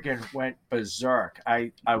freaking went berserk.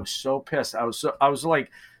 I was so pissed. I was like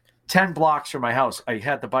 10 blocks from my house. I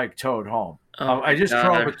had the bike towed home. I just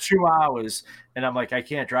drove it 2 hours, and I'm like, I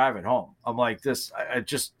can't drive it home. I'm like this. I'm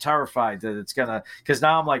just terrified that it's gonna, because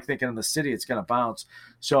now I'm like thinking in the city it's gonna bounce.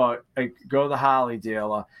 So I go to the Harley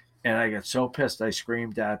dealer. And I got so pissed, I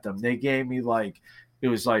screamed at them. They gave me it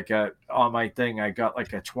was like on my thing, I got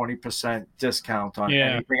like a 20% discount on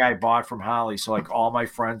anything I bought from Harley. So like all my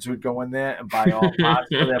friends would go in there and buy all parts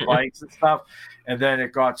for their bikes and stuff. And then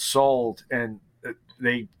it got sold, and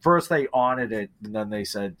they honored it, and then they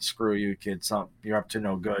said, "Screw you, kid! You're up to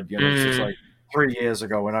no good." It's just like 3 years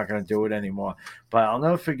ago. We're not going to do it anymore. But I'll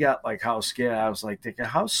never forget like how scared I was. Like thinking,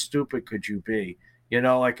 how stupid could you be?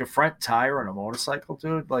 Like a front tire on a motorcycle,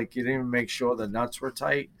 dude. Like you didn't even make sure the nuts were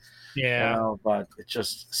tight. Yeah. But it's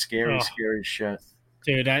just scary shit.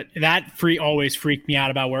 Dude, that always freaked me out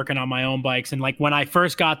about working on my own bikes. And like when I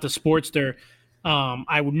first got the Sportster,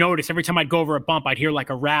 I would notice every time I'd go over a bump, I'd hear like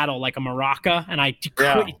a rattle, like a maraca, and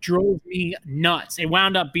it drove me nuts. It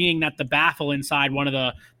wound up being that the baffle inside one of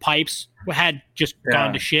the pipes had just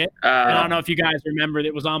gone to shit. And I don't know if you guys remember,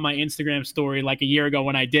 it was on my Instagram story like a year ago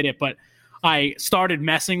when I did it, but I started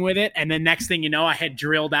messing with it, and then next thing you know, I had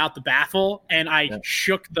drilled out the baffle, and I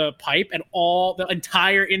shook the pipe, and the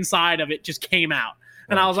entire inside of it just came out.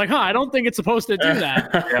 And I was like, I don't think it's supposed to do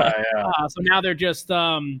that. So now they're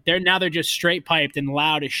just straight piped and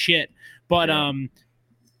loud as shit. But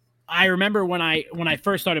I remember when I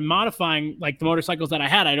first started modifying like the motorcycles that I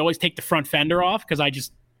had, I'd always take the front fender off because I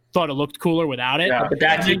just thought it looked cooler without it. Yeah, but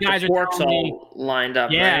that keeps the forks all lined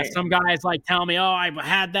up. Yeah, right? Some guys like tell me, I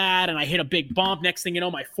had that and I hit a big bump. Next thing you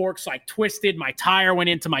know, my forks like twisted. My tire went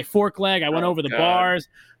into my fork leg. I went over the bars.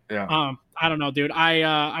 Yeah. I don't know, dude.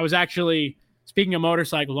 I was actually, speaking of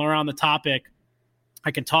motorcycles, while we're on the topic,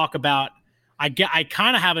 I can talk about. I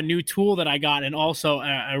kind of have a new tool that I got, and also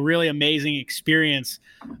a really amazing experience.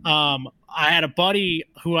 I had a buddy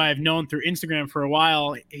who I've known through Instagram for a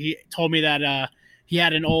while. He told me that he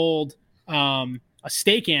had an old a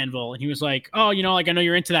steak anvil, and he was like, "Oh, like I know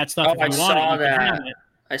you're into that stuff. I saw that.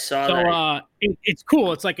 I saw that. So it's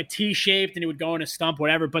cool. It's like a T-shaped, and it would go in a stump,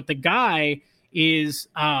 whatever. But the guy is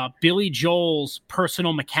Billy Joel's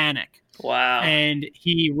personal mechanic. Wow. And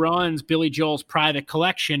he runs Billy Joel's Private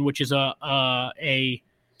Collection, which is a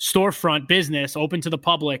storefront business open to the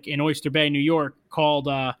public in Oyster Bay, New York, called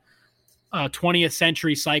 20th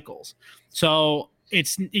Century Cycles. So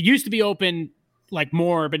it used to be open like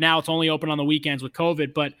more, but now it's only open on the weekends with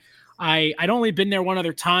COVID. But I'd only been there one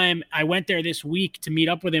other time. I went there this week to meet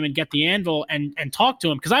up with him and get the anvil and talk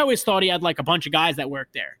to him, because I always thought he had like a bunch of guys that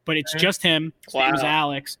worked there, but it's just him. His name is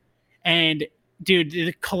Alex. And dude,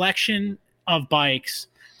 the collection of bikes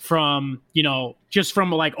from, just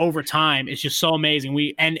from like over time is just so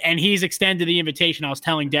amazing. And he's extended the invitation. I was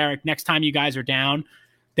telling Derek, next time you guys are down,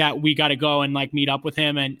 that we got to go and like meet up with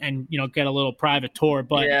him and get a little private tour.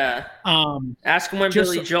 But ask him when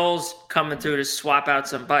Billy Joel's coming through to swap out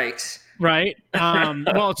some bikes. Right.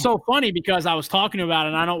 Well, it's so funny because I was talking about it,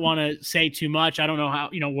 and I don't want to say too much. I don't know how,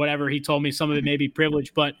 whatever he told me, some of it may be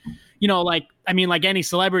privileged, but like any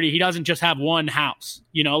celebrity, he doesn't just have one house,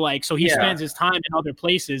 so he spends his time in other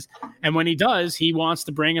places. And when he does, he wants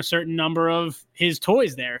to bring a certain number of his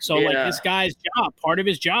toys there. So like this guy's job, part of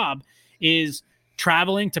his job is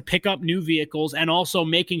traveling to pick up new vehicles, and also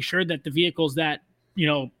making sure that the vehicles that,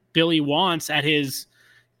 Billy wants at his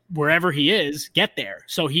wherever he is get there.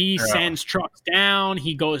 So he sends trucks down,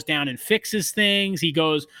 he goes down and fixes things, he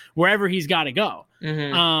goes wherever he's got to go.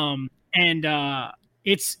 Mm-hmm.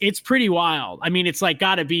 It's pretty wild. I mean, it's like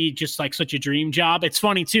got to be just like such a dream job. It's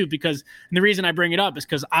funny too, because the reason I bring it up is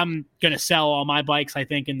because I'm going to sell all my bikes, I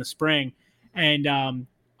think, in the spring. And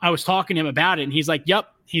I was talking to him about it, and he's like, yep.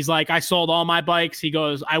 He's like, I sold all my bikes. He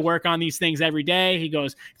goes, I work on these things every day. He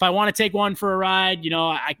goes, if I want to take one for a ride,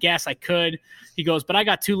 I guess I could. He goes, but I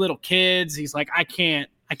got 2 little kids. He's like, I can't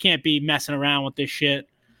be messing around with this shit.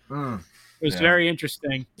 It was very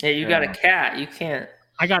interesting. Yeah, you got a cat. You can't.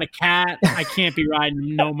 I got a cat. I can't be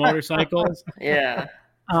riding no motorcycles. Yeah.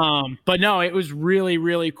 But no, it was really,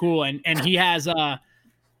 really cool. And he has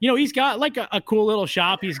he's got like a cool little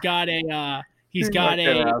shop. He's got a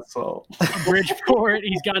Bridgeport.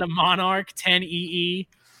 He's got a Monarch 10 EE.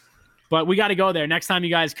 But we got to go there next time you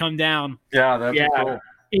guys come down. Yeah, that'd be cool.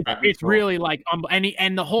 It's cool. Really like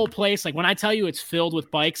and the whole place, like when I tell you it's filled with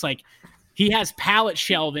bikes, like he has pallet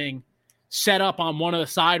shelving set up on one of the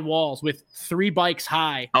side walls with 3 bikes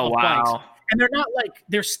high. Oh, wow. Bikes. And they're not like,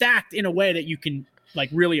 they're stacked in a way that you can like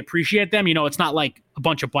really appreciate them. It's not like a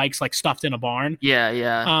bunch of bikes like stuffed in a barn.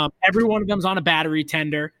 Yeah. Every one of them's on a battery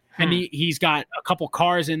tender. And he's got a couple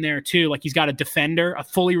cars in there too. Like he's got a Defender, a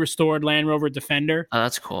fully restored Land Rover Defender. Oh,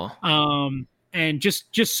 that's cool. And just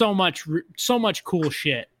so much cool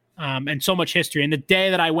shit. And so much history. And the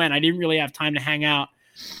day that I went, I didn't really have time to hang out,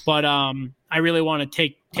 but I really want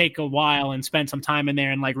to take a while and spend some time in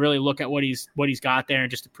there and like really look at what he's got there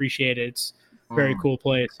and just appreciate it. It's a very cool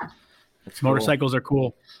place. Motorcycles are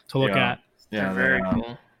cool to look at. Yeah, they're very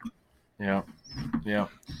cool. Yeah.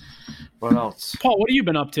 What else? Paul, what have you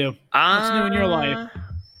been up to? What's new in your life?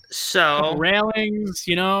 So railings,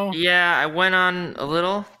 Yeah, I went on a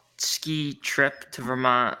little ski trip to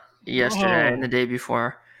Vermont yesterday and the day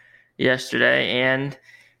before yesterday, and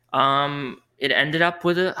it ended up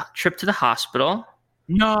with a trip to the hospital.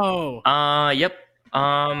 No. Yep.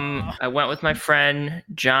 I went with my friend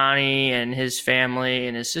Johnny and his family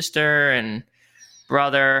and his sister and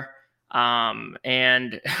brother,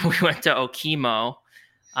 and we went to Okemo.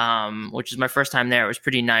 Which is my first time there. It was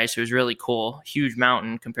pretty nice. It was really cool. Huge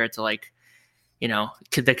mountain compared to like,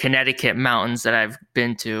 the Connecticut mountains that I've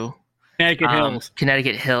been to. Connecticut Hills.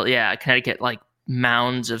 Connecticut like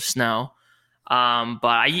mounds of snow. But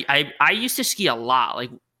I used to ski a lot.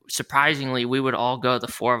 Like surprisingly, we would all go. The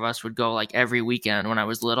 4 of us would go like every weekend when I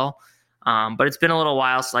was little. But it's been a little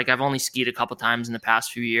while. So like I've only skied a couple times in the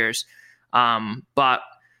past few years. But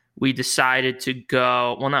we decided to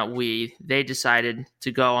go, well, not we, they decided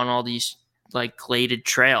to go on all these like gladed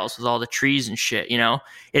trails with all the trees and shit, you know.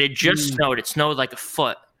 It had just snowed. It snowed like a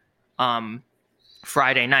foot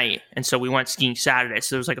Friday night. And so we went skiing Saturday.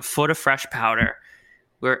 So there was like a foot of fresh powder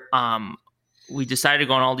where we decided to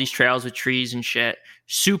go on all these trails with trees and shit.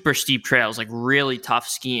 Super steep trails, like really tough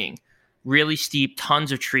skiing. Really steep,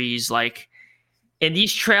 tons of trees. Like, and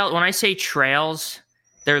these trails, when I say trails,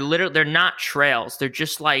 they're not trails. They're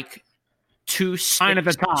just like two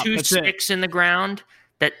sticks in the ground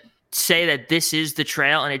that say that this is the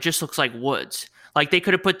trail, and it just looks like woods. Like they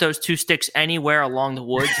could have put those 2 sticks anywhere along the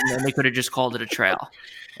woods, and then they could have just called it a trail.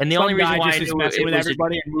 And the only reason why just messing with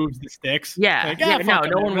everybody and moves the sticks. Yeah, like,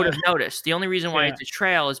 no one would have noticed. The only reason why it's a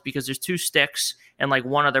trail is because there's 2 sticks and like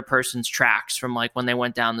one other person's tracks from like when they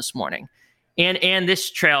went down this morning. And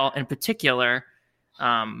this trail in particular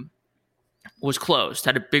was closed,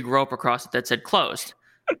 had a big rope across it that said closed.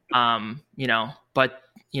 You know, but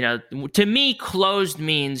you know, to me, closed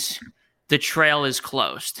means the trail is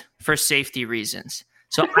closed for safety reasons.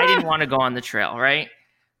 So I didn't want to go on the trail, right?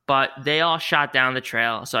 But they all shot down the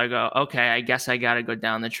trail. So I go, okay, I guess I got to go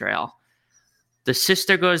down the trail. The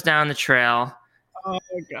sister goes down the trail. Oh,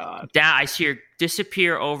 my God. I see her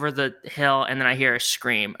disappear over the hill, and then I hear her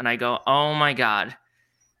scream. And I go, oh, my God.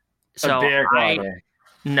 So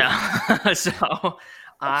So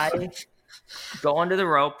I go under the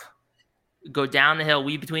rope, go down the hill,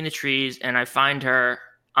 weave between the trees, and I find her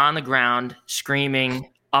on the ground screaming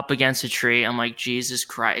up against a tree. I'm like, Jesus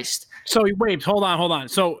Christ. So wait, hold on.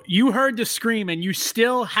 So you heard the scream and you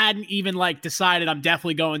still hadn't even like decided I'm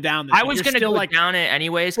definitely going down this. I was going to go like, down it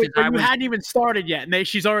anyways. But you hadn't even started yet, and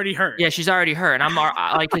she's already hurt. Yeah, she's already hurt. And I'm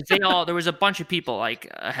like, there was a bunch of people like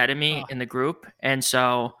ahead of me in the group. And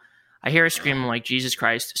so I hear her screaming like, Jesus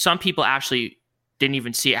Christ. Some people actually didn't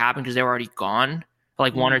even see it happen because they were already gone,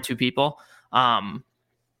 like 1 or 2 people.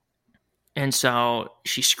 And so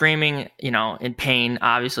she's screaming, you know, in pain,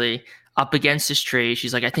 obviously, up against this tree.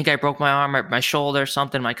 She's like, I think I broke my arm or my shoulder or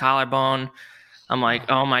something, my collarbone. I'm like,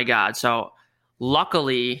 oh my God. So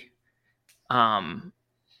luckily, a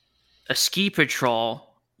ski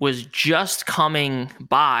patrol was just coming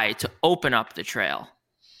by to open up the trail.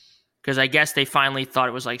 Because I guess they finally thought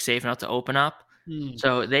it was like safe enough to open up.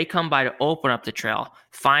 So they come by to open up the trail,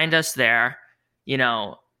 find us there, you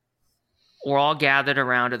know, we're all gathered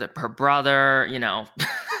around her brother, you know,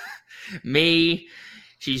 me.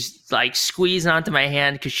 She's like squeezing onto my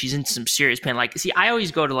hand because she's in some serious pain. Like, see, I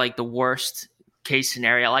always go to like the worst case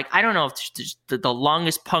scenario. Like, I don't know if the lung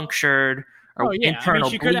is punctured or internal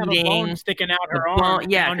she bleeding. Could have a bone sticking out her arm.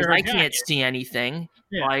 Yeah, because I can't see anything.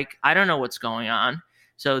 Yeah. Like, I don't know what's going on.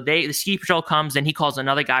 So the ski patrol comes and he calls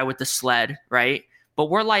another guy with the sled, right? But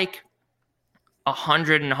we're like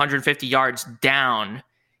 100 and 150 yards down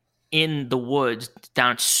in the woods,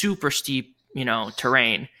 down super steep, you know,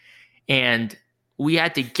 terrain. And we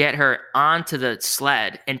had to get her onto the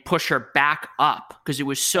sled and push her back up because it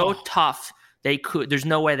was so tough. There's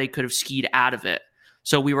no way they could have skied out of it.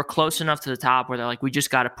 So we were close enough to the top where they're like, we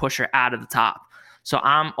just got to push her out of the top. So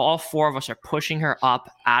all 4 of us are pushing her up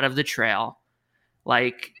out of the trail.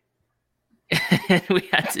 Like, and we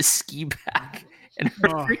had to ski back, and her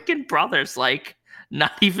freaking brother's like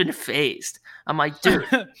not even phased. I'm like, dude,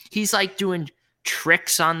 he's like doing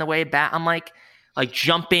tricks on the way back. I'm like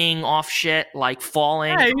jumping off shit, like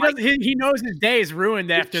falling. Yeah, he knows his day is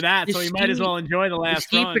ruined after that, so he might as well enjoy the last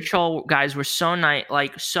ski patrol guys were so nice,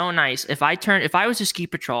 so nice. If I was a ski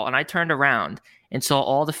patrol and I turned around and saw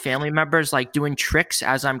all the family members like doing tricks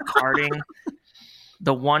as I'm carting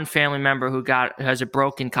the one family member who has a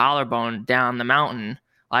broken collarbone down the mountain,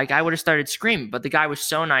 like I would have started screaming. But the guy was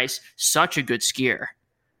so nice, such a good skier.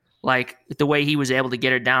 Like the way he was able to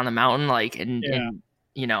get her down the mountain, like and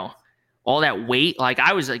you know, all that weight. Like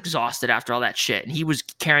I was exhausted after all that shit, and he was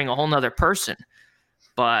carrying a whole nother person.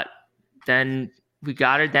 But then we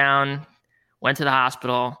got her down, went to the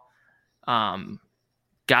hospital,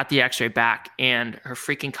 got the X-ray back, and her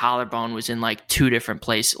freaking collarbone was in like 2 different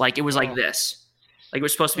places. Like it was like this. Like it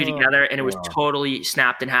was supposed to be together, and it was totally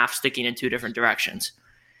snapped in half, sticking in 2 different directions.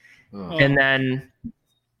 And then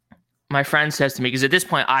my friend says to me, because at this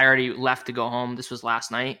point I already left to go home. This was last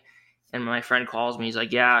night. And my friend calls me. He's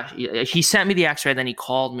like, yeah, he sent me the X-ray. Then he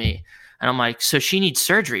called me, and I'm like, so she needs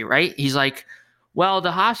surgery, right? He's like, well,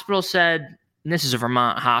 the hospital said, and this is a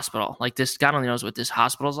Vermont hospital. Like this, God only knows what this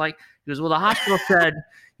hospital's like. He goes, well, the hospital said,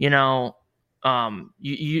 you know,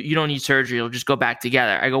 you don't need surgery. It'll just go back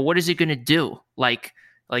together. I go, what is it going to do? Like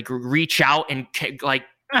reach out and like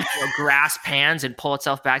grasp hands and pull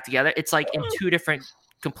itself back together. It's like in two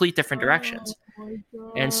complete different directions.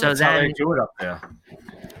 And so That's then how they do it up there.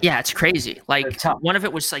 Yeah, it's crazy. Like one of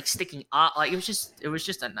it was like sticking up. Like it was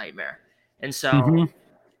just a nightmare. And so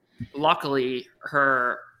luckily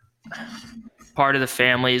her part of the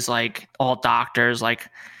family is like all doctors, like,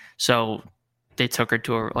 so they took her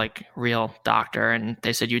to a like real doctor and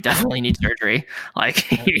they said, you definitely need surgery. Like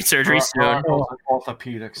you need surgery soon.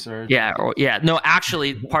 Orthopedic surgery. Yeah. No,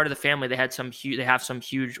 actually part of the family, they have some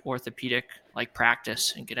huge orthopedic like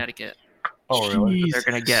practice in Connecticut. Oh, really? So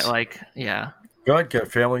they're going to get like, Good.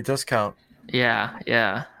 Get family discount.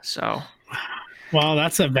 Yeah. So. Well,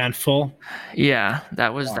 that's eventful. Yeah,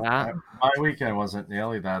 that was that. My weekend wasn't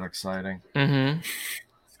nearly that exciting. Mm-hmm.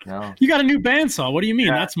 No. You got a new bandsaw. What do you mean?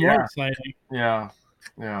 That's more exciting. Yeah.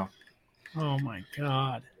 Oh my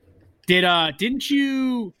God. Didn't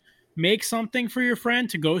you make something for your friend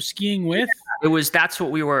to go skiing with? That's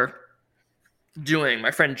what we were doing.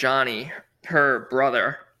 My friend Johnny, her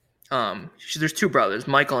brother. There's two brothers,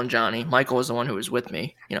 Michael and Johnny. Michael was the one who was with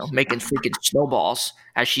me, making freaking snowballs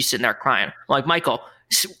as she's sitting there crying. I'm like, Michael,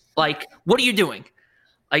 like, what are you doing?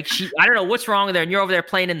 Like I don't know what's wrong with her, and you're over there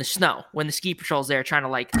playing in the snow when the ski patrol's there trying to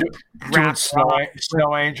like wrap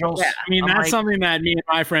snow angels. Yeah, I mean, that's something that me and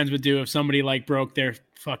my friends would do if somebody like broke their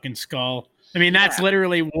fucking skull. I mean, that's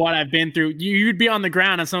literally what I've been through. You'd be on the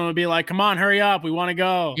ground and someone would be like, "Come on, hurry up, we want to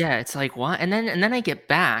go." Yeah, it's like what? And then I get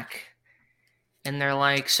back, and they're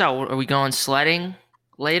like, "So, are we going sledding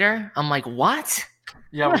later?" I'm like, "What?"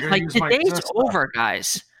 Yeah, like the day's over,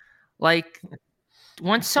 guys. Like.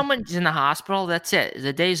 Once someone's in the hospital, that's it.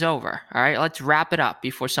 The day's over. All right, let's wrap it up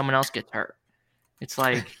before someone else gets hurt. It's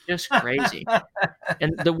like just crazy.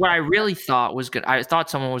 And what I really thought was good. I thought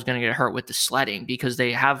someone was going to get hurt with the sledding because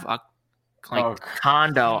they have a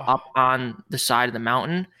condo up on the side of the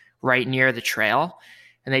mountain right near the trail,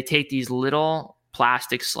 and they take these little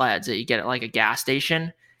plastic sleds that you get at like a gas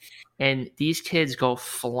station, and these kids go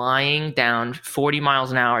flying down 40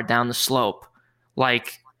 miles an hour down the slope,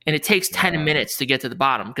 like. And it takes 10 minutes to get to the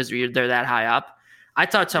bottom because they're that high up. I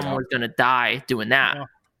thought someone was going to die doing that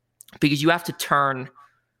because you have to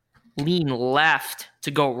lean left to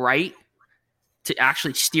go right to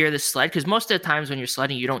actually steer the sled. Because most of the times when you're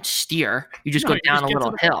sledding, you don't steer. You just go down a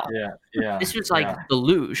little hill. Yeah. This was like the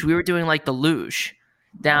luge. We were doing like the luge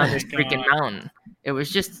down this freaking mountain. It was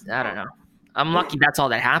just, I don't know. I'm lucky that's all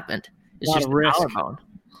that happened. It's just a collarbone.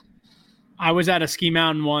 I was at a ski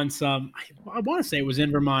mountain once. I want to say it was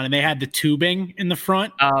in Vermont, and they had the tubing in the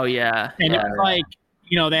front. Oh, yeah. And it's like,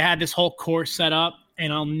 they had this whole course set up,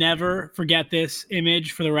 and I'll never forget this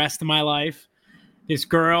image for the rest of my life. This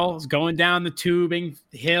girl is going down the tubing,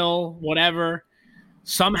 hill, whatever.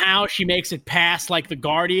 Somehow she makes it past like the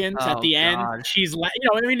Guardians at the end. She's like,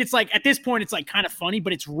 it's like at this point, it's like kind of funny,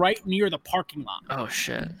 but it's right near the parking lot. Oh,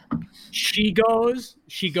 shit. She goes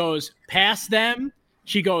past them.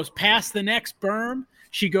 She goes past the next berm.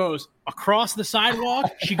 She goes across the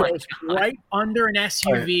sidewalk. She goes right under an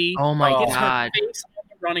SUV. Oh my God. Her face on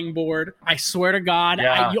the running board. I swear to God.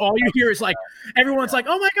 All you hear is like, everyone's like,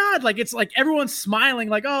 oh my God. Like, it's like everyone's smiling.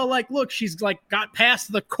 Like, oh, like, look, she's like got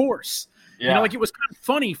past the course. Yeah. Like it was kind of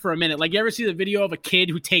funny for a minute. Like you ever see the video of a kid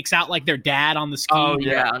who takes out like their dad on the ski? Oh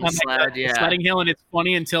yeah. On the sled, sledding hill. And it's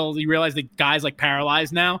funny until you realize the guy's like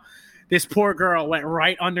paralyzed now. This poor girl went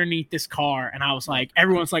right underneath this car, and I was like,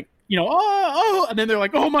 everyone's like, oh, and then they're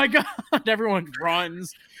like, oh my God, everyone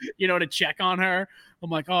runs, to check on her. I'm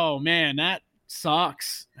like, oh man, that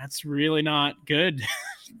sucks. That's really not good.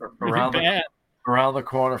 Around the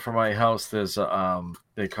corner from my house, there's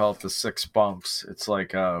they call it the Six Bumps. It's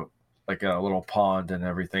like a little pond and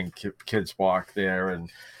everything. Kids walk there and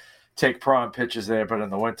take prom pictures there, but in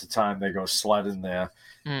the wintertime, they go sledding there.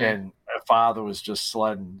 And a father was just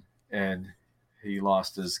sledding, and he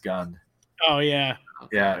lost his gun. Oh, yeah.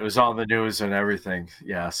 Yeah, it was on the news and everything.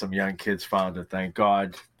 Yeah, some young kids found it. Thank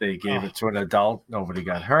God they gave it to an adult. Nobody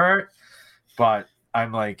got hurt. But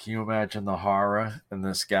I'm like, can you imagine the horror in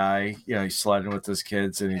this guy? He's sledding with his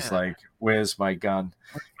kids, and he's like, where's my gun?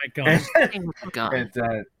 Where's my gun?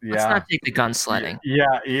 Let's not take the gun sledding.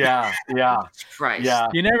 Yeah. Christ. Yeah.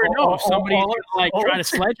 You never know if somebody try to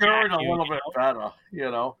sled you a little bit better,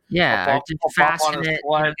 Yeah, just fasten it.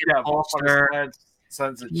 Sled,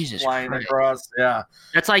 sends it flying across. Yeah.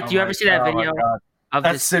 That's like, do you ever see that video of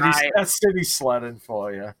this guy? That's city sledding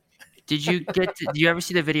for you. Do you ever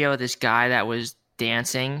see the video of this guy that was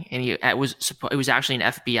dancing, and it was actually an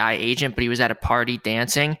FBI agent, but he was at a party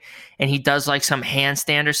dancing, and he does like some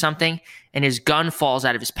handstand or something, and his gun falls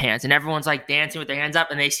out of his pants, and everyone's like dancing with their hands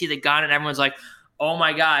up, and they see the gun, and everyone's like, oh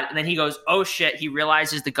my God. And then he goes, oh shit. He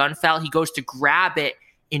realizes the gun fell. He goes to grab it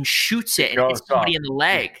and shoots it and hits somebody in the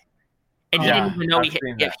leg. And he didn't even know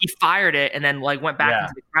he fired it, and then like went back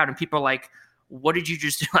into the crowd, and people are like, "What did you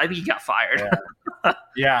just do?" I think he got fired.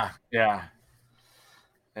 Yeah.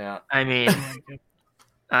 I mean,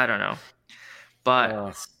 I don't know,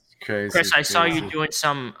 but crazy, Chris, I saw you doing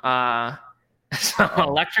some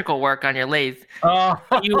electrical work on your lathe.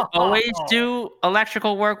 You always do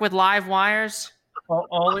electrical work with live wires?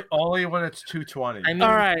 Only when it's 220. I mean,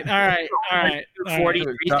 all right.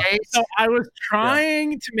 43 days. So I was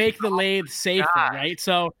trying to make the lathe safer, right?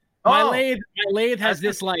 So my lathe has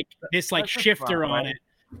this shifter on it,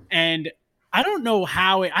 and I don't know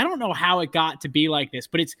how it got to be like this,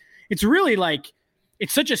 but it's really like,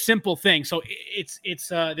 it's such a simple thing. So it's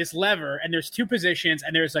this lever, and there's two positions,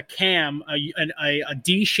 and there's a cam, a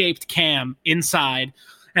D-shaped cam inside.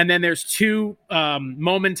 And then there's two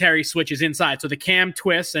momentary switches inside. So the cam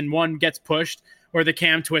twists and one gets pushed, or the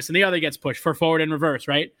cam twists and the other gets pushed for forward and reverse,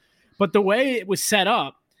 right? But the way it was set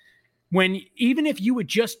up, even if you would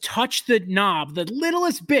just touch the knob, the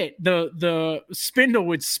littlest bit, the spindle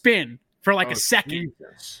would spin for like a second.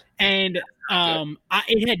 Jesus. And I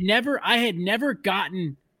had never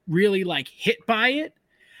gotten really like hit by it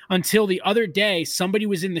until the other day. Somebody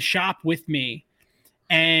was in the shop with me,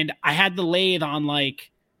 and I had the lathe on like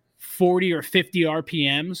 40 or 50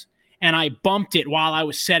 RPMs, and I bumped it while I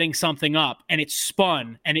was setting something up, and it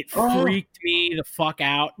spun, and it freaked me the fuck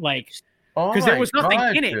out, like, because there was nothing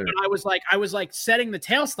in it. But I was like setting the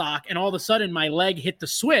tailstock, and all of a sudden my leg hit the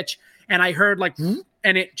switch, and I heard like,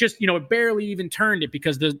 and it just, it barely even turned it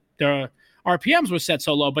because the RPMs were set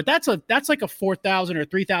so low. But that's like a 4,000 or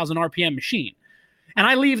 3,000 RPM machine, and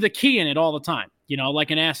I leave the key in it all the time,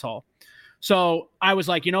 like an asshole. So I was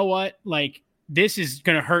like, you know what, like, this is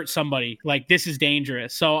going to hurt somebody. Like, this is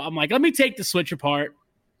dangerous. So I'm like, let me take the switch apart.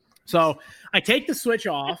 So I take the switch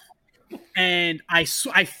off, and I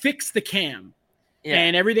fix the cam,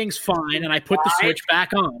 and everything's fine. And I put the switch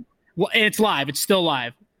back on. Well, and it's live. It's still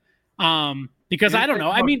live. Because I don't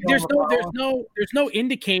know. I mean, there's no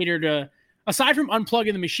indicator to, aside from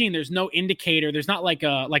unplugging the machine, there's no indicator. There's not like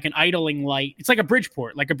an idling light. It's like a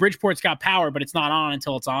Bridgeport. Like a Bridgeport's got power, but it's not on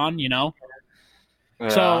until it's on, Yeah.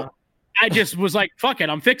 So I just was like, fuck it,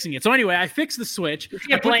 I'm fixing it. So anyway, I fixed the switch. You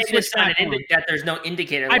can't blame this on that there's no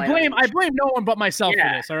indicator. I blame no one but myself for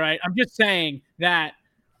this, all right? I'm just saying that,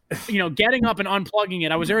 getting up and unplugging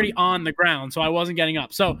it, I was already on the ground, so I wasn't getting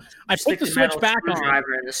up. So I put the switch back on.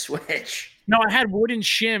 Screwdriver in the switch. No, I had wooden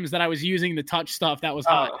shims that I was using to touch stuff that was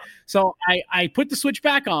hot. So I put the switch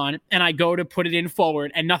back on, and I go to put it in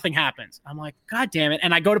forward, and nothing happens. I'm like, God damn it.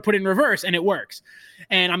 And I go to put it in reverse, and it works.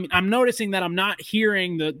 And I'm noticing that I'm not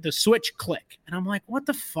hearing the switch click. And I'm like, what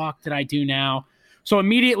the fuck did I do now? So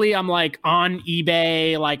immediately I'm like on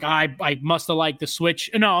eBay, like I must have liked the switch.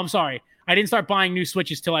 No, I'm sorry. I didn't start buying new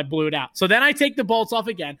switches till I blew it out. So then I take the bolts off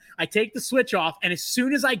again. I take the switch off, and as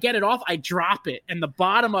soon as I get it off, I drop it. And the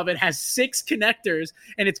bottom of it has 6 connectors,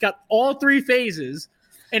 and it's got all 3 phases,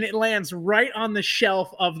 and it lands right on the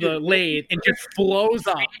shelf of the lathe and just flows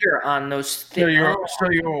up. On those so you're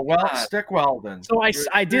stick welding. So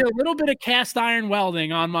I did a little bit of cast iron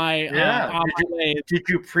welding on my lathe. Did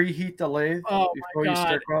you preheat the lathe before you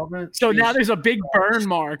stick welded? So now there's a big burn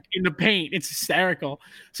mark in the paint. It's hysterical.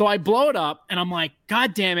 So I blow it up, and I'm like,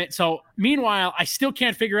 God damn it. So meanwhile, I still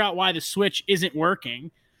can't figure out why the switch isn't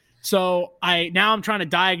working. So I'm trying to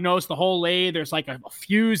diagnose the whole lathe. There's like a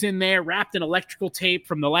fuse in there wrapped in electrical tape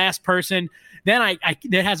from the last person. Then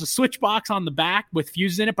it has a switch box on the back with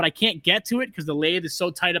fuses in it, but I can't get to it because the lathe is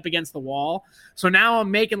so tight up against the wall. So now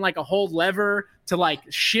I'm making like a whole lever to like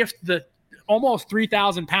shift the almost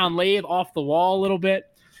 3,000 pound lathe off the wall a little bit.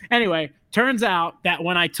 Anyway, turns out that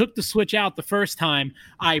when I took the switch out the first time,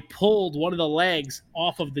 I pulled one of the legs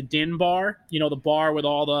off of the DIN bar, the bar with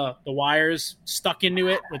all the wires stuck into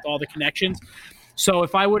it with all the connections. So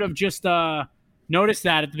if I would have just noticed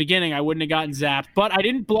that at the beginning, I wouldn't have gotten zapped. But I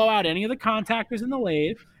didn't blow out any of the contactors in the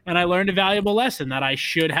lathe, and I learned a valuable lesson that I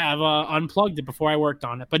should have unplugged it before I worked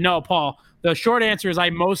on it. But no, Paul, the short answer is I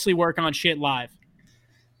mostly work on shit live.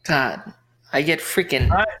 God, I get freaking...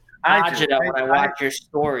 agita when I watch your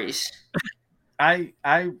stories. I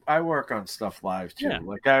work on stuff live too. Yeah.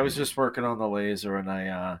 Like I was just working on the laser, and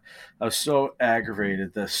I was so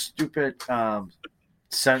aggravated. The stupid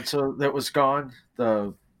sensor that was gone,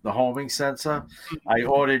 the homing sensor. I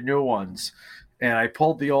ordered new ones, and I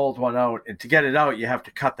pulled the old one out. And to get it out, you have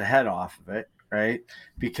to cut the head off of it, right?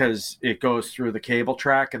 Because it goes through the cable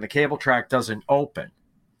track, and the cable track doesn't open.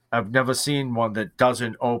 I've never seen one that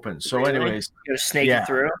doesn't open. So, anyways, you snake it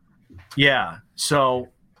through. Yeah. So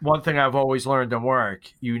one thing I've always learned in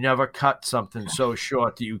work, you never cut something so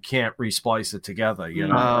short that you can't resplice it together. You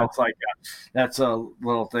know, that's a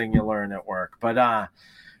little thing you learn at work. But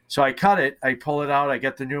so I cut it, I pull it out, I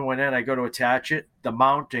get the new one in, I go to attach it. The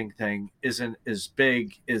mounting thing isn't as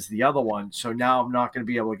big as the other one, so now I'm not going to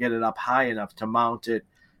be able to get it up high enough to mount it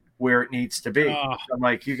where it needs to be. I'm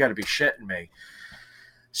like, you got to be shitting me.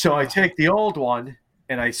 So I take the old one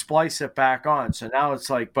and I splice it back on. So now it's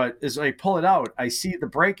like, but as I pull it out, I see the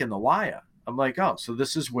break in the wire. I'm like, oh, so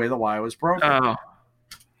this is where the wire was broken.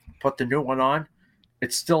 Put the new one on.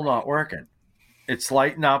 It's still not working. It's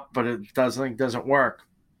lighting up, but it doesn't work.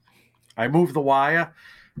 I move the wire.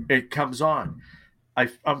 It comes on.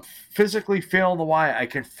 I'm physically feeling the wire. I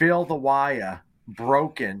can feel the wire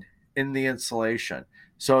broken in the insulation.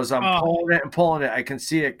 So as I'm pulling it, I can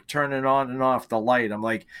see it turning on and off the light. I'm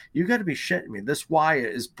like, you got to be shitting me. This wire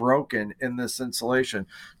is broken in this insulation.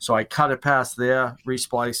 So I cut it past there,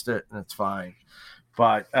 respliced it, and it's fine.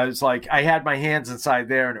 But I was like, I had my hands inside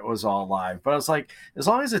there and it was all live. But I was like, as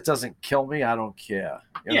long as it doesn't kill me, I don't care.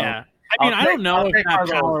 You know? I mean, I don't know if that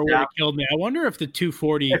power would have killed me. I wonder if the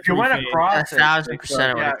 240. If you went across it,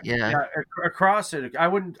 1,000%. Across it, I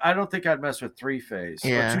wouldn't. I don't think I'd mess with 3-phase.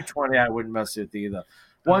 Yeah, 220, I wouldn't mess with either.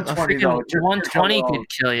 120 though, 120 could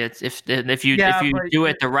kill you if you do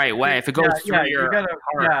it the right way. If it goes through your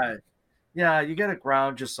heart. You got to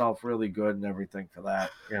ground yourself really good and everything for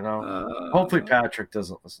that. You know. Hopefully Patrick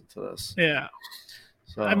doesn't listen to this. Yeah.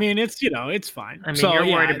 So I mean, it's it's fine. I mean, you're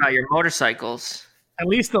worried about your motorcycles. At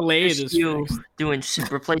least the lathe is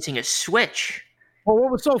replacing a switch. Well,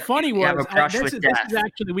 what was so funny was this is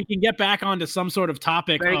actually, we can get back onto some sort of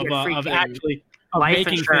topic of actually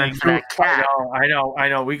making things. I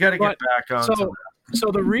know. We got to get back on. So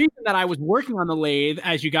the reason that I was working on the lathe,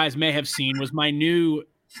 as you guys may have seen, was my new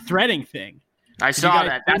threading thing. I saw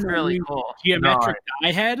that. That's really cool. Geometric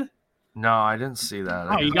die head. No, I didn't see that.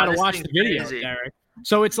 Oh, you got to watch the video, Derek.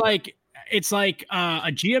 So it's like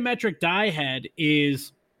a geometric die head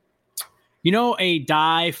is, a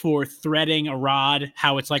die for threading a rod,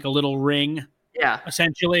 how it's like a little ring,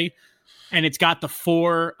 essentially. And it's got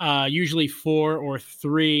the usually 4 or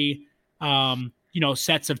 3,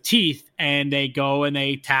 sets of teeth, and they go and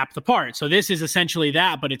they tap the part. So this is essentially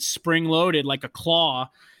that, but it's spring loaded like a claw.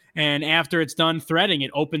 And after it's done threading,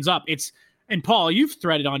 it opens up. And Paul, you've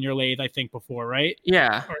threaded on your lathe, I think, before, right?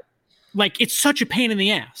 Yeah. It's such a pain in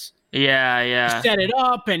the ass. Yeah. You set it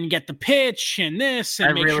up and get the pitch and this, and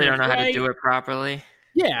I really don't know how to do it properly.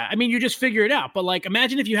 Yeah, I mean, you just figure it out. But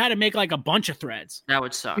imagine if you had to make a bunch of threads. That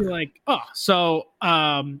would suck. You're so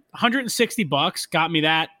 $160 got me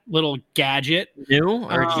that little gadget. New,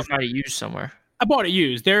 or did you find it used somewhere? I bought it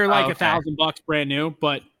used. They're $1,000 brand new,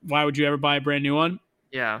 but why would you ever buy a brand new one?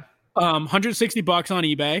 Yeah. $160 on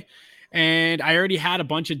eBay. And I already had a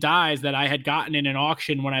bunch of dies that I had gotten in an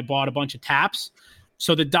auction when I bought a bunch of taps.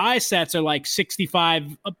 So the die sets are about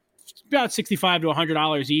 $65 to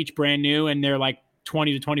 $100 each, brand new, and they're $20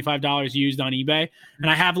 to $25 used on eBay. And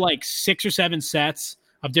I have 6 or 7 sets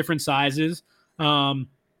of different sizes. But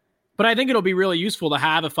I think it'll be really useful to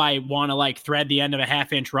have if I want to thread the end of a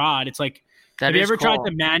 1/2-inch rod. It's have you ever tried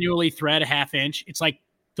to manually thread a 1/2 inch? It's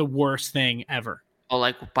the worst thing ever.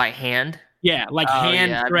 Oh, by hand? Yeah,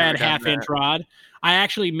 hand thread 1/2-inch rod. I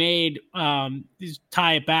actually made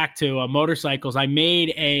tie it back to motorcycles. I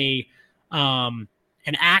made an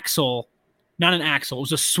axle, not an axle. It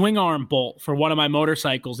was a swing arm bolt for one of my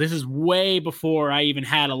motorcycles. This is way before I even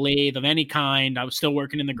had a lathe of any kind. I was still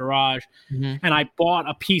working in the garage, and I bought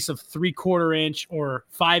a piece of 3/4 inch or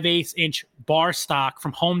 5/8 inch bar stock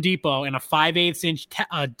from Home Depot and a 5/8 inch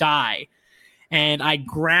die, and I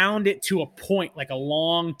ground it to a point like a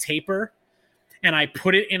long taper, and I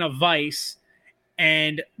put it in a vise.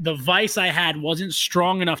 And the vise I had wasn't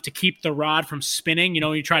strong enough to keep the rod from spinning.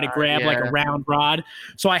 You try to grab a round rod.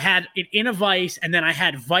 So I had it in a vise, and then I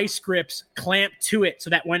had vice grips clamped to it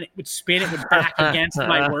so that when it would spin, it would back against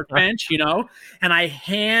my workbench, And I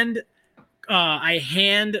hand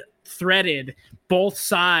threaded both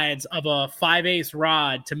sides of a 5/8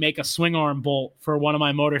 rod to make a swing arm bolt for one of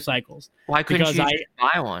my motorcycles. Why couldn't you just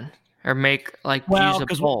buy one? Or make use a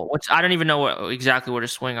bolt. I don't even know exactly what a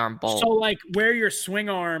swing arm bolt. So where your swing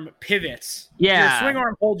arm pivots. Yeah. Your swing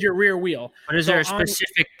arm holds your rear wheel. But is there a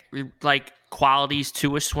specific qualities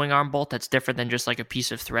to a swing arm bolt that's different than just a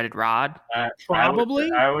piece of threaded rod?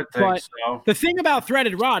 Probably. I would think so. The thing about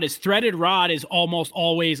threaded rod is almost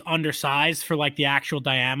always undersized for the actual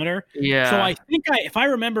diameter. Yeah. So I think if I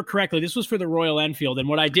remember correctly, this was for the Royal Enfield, and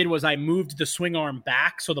what I did was I moved the swing arm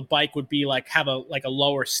back so the bike would be have a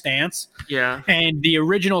lower stance. Yeah. And the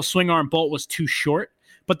original swing arm bolt was too short.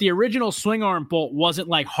 but the original swing arm bolt wasn't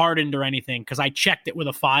like hardened or anything because I checked it with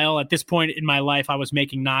a file. At this point in my life, I was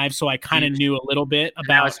making knives, so I kind of knew a little bit about.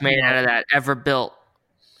 Now it's made out of that Everbuilt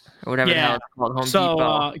or whatever the hell it's called, Home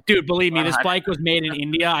Depot. Dude, believe me, this bike was made in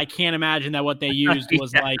India. I can't imagine that what they used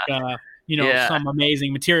was some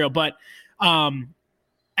amazing material. But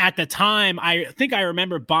at the time, I think I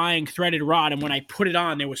remember buying threaded rod, and when I put it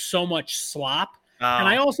on, there was so much slop. And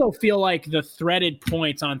I also feel like the threaded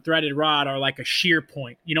points on threaded rod are like a shear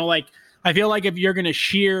point. Like I feel like if you're gonna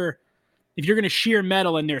shear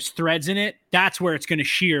metal and there's threads in it, that's where it's gonna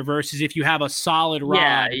shear. Versus if you have a solid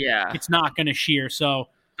rod, it's not gonna shear. So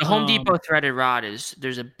the Home Depot threaded rod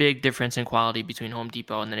there's a big difference in quality between Home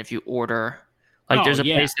Depot and then if you order. Like there's a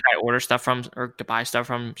place that I order stuff from or to buy stuff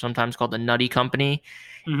from sometimes called the Nutty Company.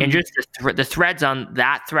 Mm-hmm. And just the threads on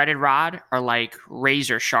that threaded rod are like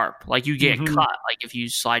razor sharp. Like you get cut like if you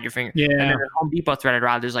slide your finger. Yeah. And then the Home Depot threaded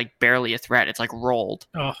rod, there's like barely a thread. It's like rolled.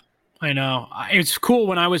 Oh, I know. It's cool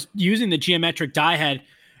when I was using the geometric die head.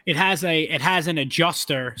 It has an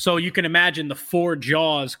adjuster, so you can imagine the 4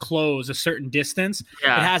 jaws close a certain distance.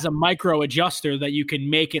 Yeah. It has a micro adjuster that you can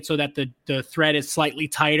make it so that the thread is slightly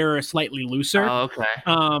tighter or slightly looser. Oh, okay.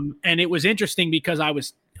 And it was interesting because I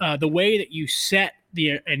was the way that you set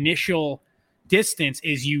the initial distance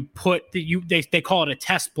is you put they call it a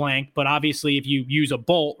test blank, but obviously if you use a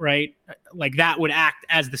bolt, right, like that would act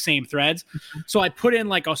as the same threads. So I put in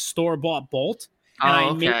like a store-bought bolt.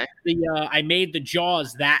 And I made the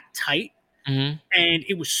jaws that tight, and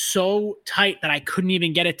it was so tight that I couldn't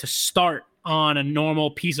even get it to start on a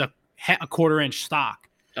normal piece of a 1/4-inch stock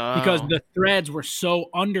because the threads were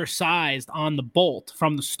so undersized on the bolt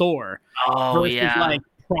from the store versus like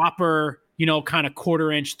proper, kind of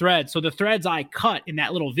 1/4-inch threads. So the threads I cut in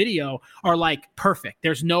that little video are like perfect.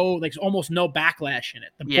 There's almost no backlash in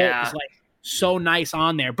it. The bolt is like so nice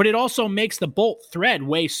on there, but it also makes the bolt thread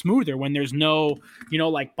way smoother when there's no,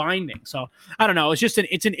 like binding. So I don't know.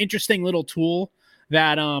 It's an interesting little tool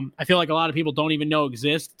that I feel like a lot of people don't even know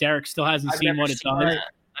exists. Derek still hasn't seen what it does.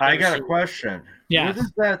 I got a question. Yeah. What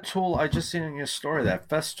is that tool? I just seen in your story, that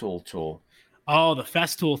Festool tool. Oh, the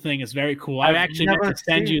Festool thing is very cool. I've actually meant to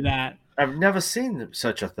send you that. I've never seen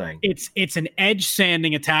such a thing. It's an edge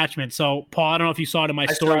sanding attachment. So Paul, I don't know if you saw it in my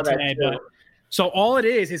story today, but so all it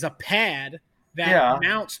is a pad that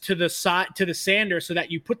mounts to the side to the sander, so that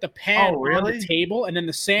you put the pad on the table, and then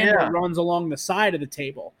the sander runs along the side of the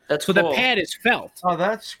table. That's so cool. The pad is felt. Oh,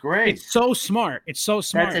 that's great! It's so smart. It's so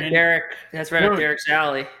smart. That's right up Derek's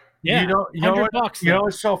alley. Yeah, you know what? $100.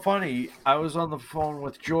 It's so funny. I was on the phone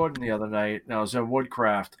with Jordan the other night, and I was at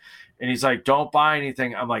Woodcraft. And he's like, "Don't buy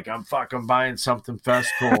anything." I'm like, "I'm fucking buying something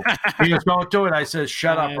Festool." He goes, "Don't do it." I said,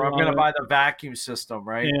 "Shut up, or I'm going to buy the vacuum system,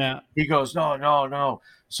 right?" Yeah. He goes, "No."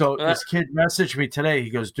 So this kid messaged me today. He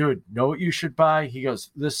goes, "Dude, know what you should buy?" He goes,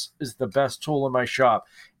 "This is the best tool in my shop,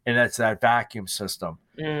 and that's that vacuum system."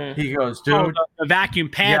 He goes, "Dude, the vacuum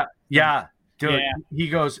pad." Yeah. Dude, he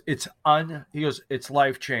goes, it's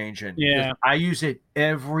life changing. Yeah, I use it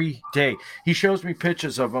every day. He shows me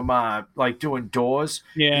pictures of him like doing doors.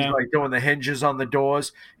 Yeah, he's like doing the hinges on the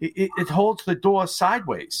doors. It holds the door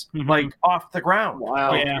sideways, like off the ground.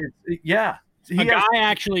 Wow. Like, a guy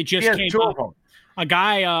actually just came up. A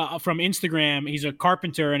guy from Instagram. He's a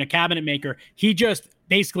carpenter and a cabinet maker. He just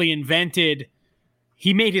basically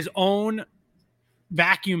he made his own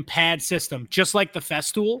vacuum pad system, just like the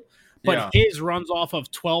Festool. But his runs off of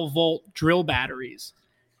 12-volt drill batteries.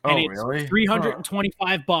 And it's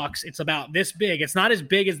 $325. It's about this big. It's not as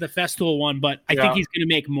big as the Festool one, but I think he's going to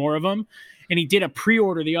make more of them. And he did a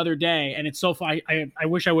pre-order the other day, and it's so fun. I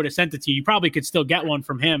wish I would have sent it to you. You probably could still get one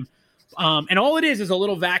from him. And all it is a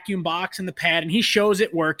little vacuum box in the pad, and he shows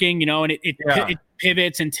it working, and it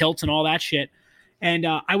pivots and tilts and all that shit. And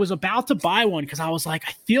I was about to buy one because I was like,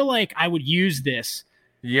 I feel like I would use this.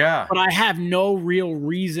 Yeah. But I have no real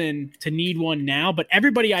reason to need one now. But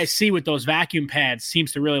everybody I see with those vacuum pads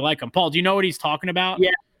seems to really like them. Paul, do you know what he's talking about?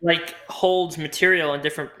 Yeah, like holds material in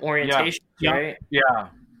different orientations, right? Yeah.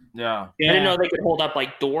 I didn't know they could hold up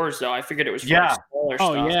like doors, though. I figured it was for smaller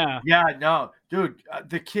stuff. Yeah, no. Dude,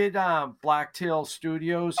 the kid Blacktail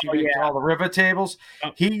Studios, he makes all the rivet tables.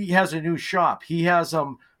 He has a new shop. He has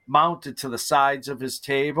them mounted to the sides of his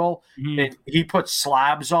table, and he puts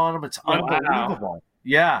slabs on them. It's unbelievable. Wow.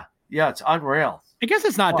 Yeah, it's unreal. I guess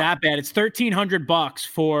it's not that bad. It's $1,300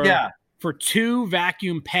 for 2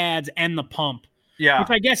 vacuum pads and the pump. Yeah. Which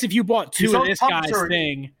I guess if you bought 2 of this guy's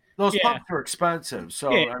thing, those pumps are expensive.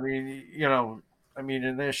 So I mean,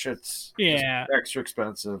 in this it's extra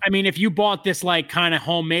expensive. I mean, if you bought this like kind of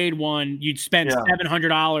homemade one, you'd spend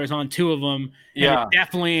 $700 on 2 of them. And it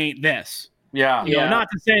definitely ain't this. Yeah. You know, not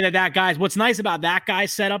to say that guy's, what's nice about that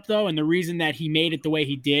guy's setup though, and the reason that he made it the way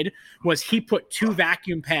he did was he put 2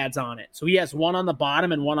 vacuum pads on it. So he has one on the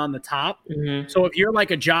bottom and one on the top. Mm-hmm. So if you're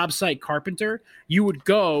like a job site carpenter, you would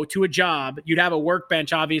go to a job, you'd have a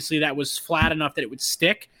workbench, obviously, that was flat enough that it would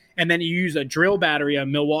stick. And then you use a drill battery, a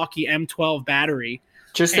Milwaukee M12 battery.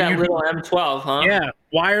 Just that little M12, huh? Yeah,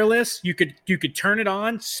 wireless. You could turn it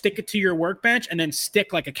on, stick it to your workbench, and then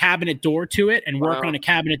stick like a cabinet door to it and work on a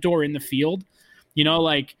cabinet door in the field. You know,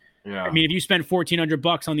 like, I mean, if you spend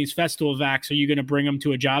 $1,400 on these Festool vacs, are you going to bring them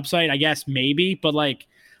to a job site? I guess maybe, but like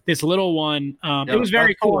this little one, it was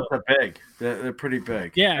very cool. They're big. They're pretty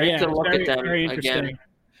big. Yeah, I have to look at them very interesting. again.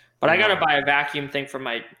 But I got to buy a vacuum thing for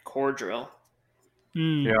my core drill.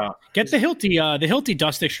 Yeah. Get the Hilti. The Hilti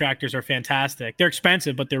dust extractors are fantastic. They're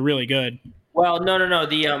expensive, but they're really good. Well, no.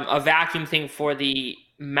 The a vacuum thing for the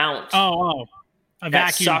mount. Oh, a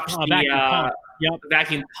vacuum. Sucks vacuum pump. Yep.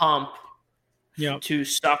 Vacuum pump. Yep. To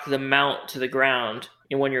suck the mount to the ground,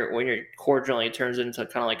 and when you're core drilling, it turns into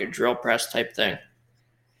kind of like a drill press type thing.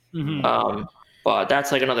 Mm-hmm. But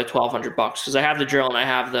that's like another $1,200 because I have the drill and I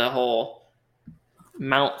have the whole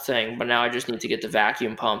mount thing, but now I just need to get the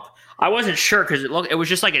vacuum pump. I wasn't sure because it was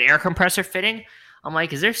just like an air compressor fitting. I'm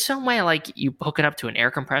like, is there some way like you hook it up to an air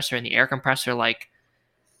compressor and the air compressor like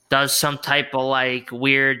does some type of like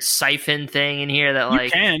weird siphon thing in here that like you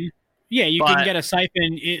can. Yeah, you can get a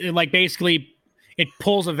siphon. It like basically it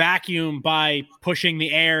pulls a vacuum by pushing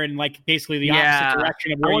the air in like basically the opposite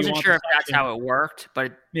direction of where you want. I wasn't sure if that's how it worked, but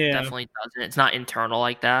it definitely doesn't. It's not internal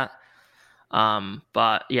like that.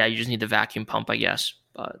 But yeah, you just need the vacuum pump, I guess.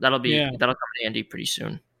 But that'll come in handy pretty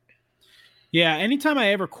soon. Yeah, anytime I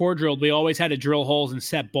ever core drilled, we always had to drill holes and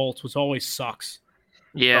set bolts, which always sucks.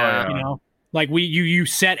 Yeah. You know, like you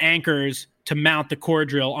set anchors to mount the core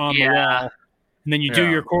drill on the wall, and then you do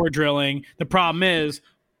your core drilling. The problem is,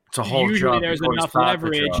 it's a whole usually job there's enough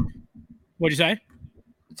leverage. What'd you say?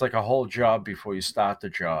 It's like a whole job before you start the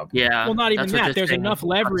job. Yeah. Well, not even that. There's enough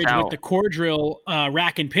leverage with the core drill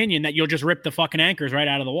rack and pinion that you'll just rip the fucking anchors right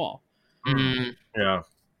out of the wall. Mm-hmm. Yeah.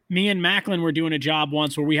 Me and Macklin were doing a job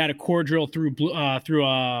once where we had a core drill through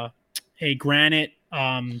a granite,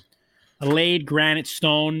 a laid granite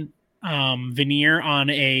stone veneer on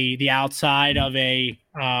the outside of a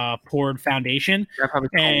poured foundation. That probably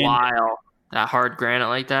took a while. That hard granite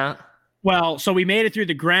like that. Well, so we made it through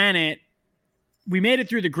the granite.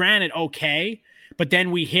 Okay, but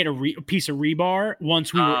then we hit a piece of rebar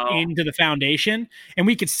once we were into the foundation, and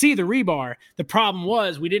we could see the rebar. The problem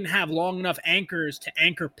was we didn't have long enough anchors to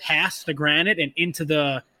anchor past the granite and into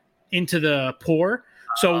the pour.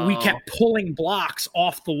 So we kept pulling blocks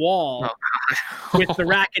off the wall with the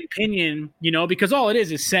rack and pinion, you know, because all it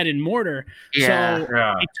is set in mortar. So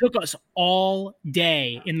it took us all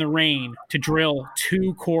day in the rain to drill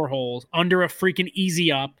 2 core holes under a freaking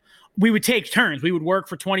easy up. We would take turns. We would work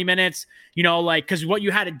for 20 minutes, you know, like, because what you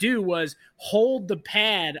had to do was hold the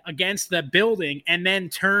pad against the building and then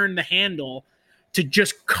turn the handle to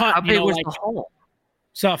just cut. How big was the hole?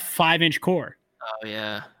 It's a 5-inch core. Oh,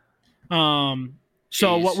 yeah.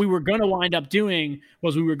 So what we were going to wind up doing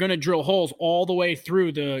was we were going to drill holes all the way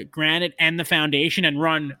through the granite and the foundation and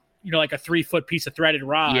run, you know, like a 3-foot piece of threaded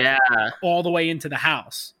rod all the way into the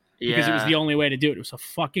house because it was the only way to do it. It was a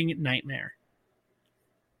fucking nightmare.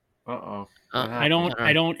 I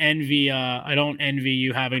don't envy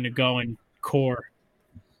you having to go and core.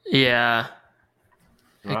 Yeah.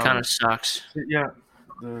 It kind of sucks. Yeah.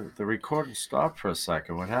 The recording stopped for a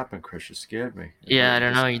second. What happened, Chris? You scared me. Yeah, I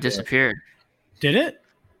don't know. You disappeared. Did it?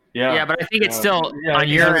 Yeah. Yeah, but I think it's still on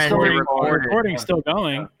your end. The recording's still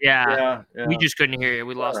going. Yeah. We just couldn't hear you.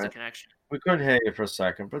 We lost the connection. We couldn't hear you for a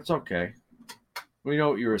second, but it's okay. We know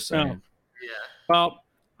what you were saying. Yeah. Well,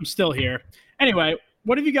 I'm still here. Anyway,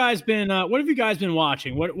 what have you guys been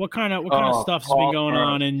watching? What kind of stuff has been going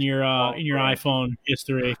on in your iPhone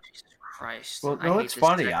history? Jesus Christ. Well, no, it's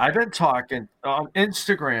funny. I've been talking on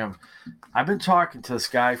Instagram. I've been talking to this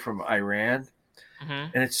guy from Iran,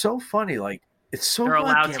 and it's so funny. Like, it's so they're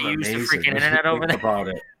allowed to use the freaking internet over there about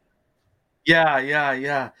it.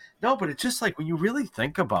 Yeah. No, but it's just like when you really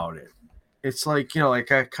think about it, it's like, you know, like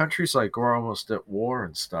countries like we're almost at war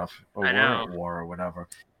and stuff, or we're at war or whatever.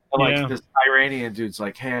 Like this Iranian dude's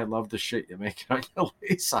like, "Hey, I love the shit you're making on your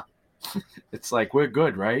laser." It's like, we're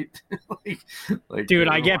good, right? like, dude,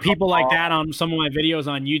 I get people like that on some of my videos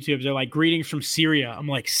on YouTube. They're like, "Greetings from Syria." I'm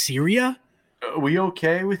like, Syria? Are we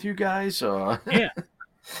okay with you guys? Yeah.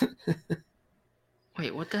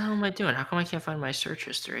 Wait, what the hell am I doing? How come I can't find my search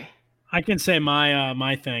history? I can say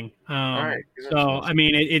my thing. All right. So, I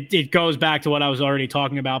mean, it goes back to what I was already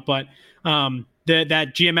talking about, but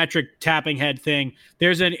that geometric tapping head thing.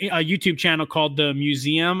 There's a YouTube channel called the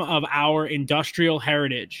Museum of Our Industrial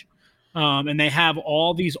Heritage. And they have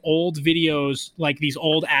all these old videos, like these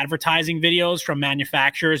old advertising videos from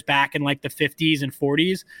manufacturers back in like the 50s and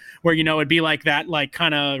 40s, where, it'd be like that, like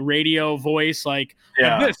kind of radio voice, like,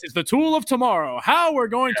 and this is the tool of tomorrow, how we're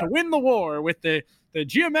going to win the war with the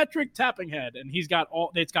geometric tapping head. And it's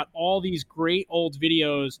got all these great old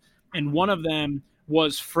videos. And one of them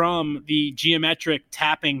was from the geometric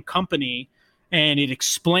tapping company. And it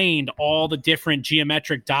explained all the different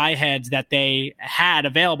geometric die heads that they had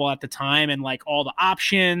available at the time, and like all the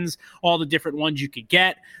options, all the different ones you could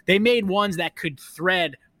get. They made ones that could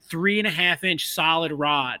thread 3.5-inch solid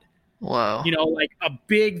rod. Wow. Like a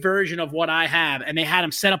big version of what I have. And they had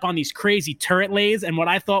them set up on these crazy turret lathes. And what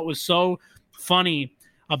I thought was so funny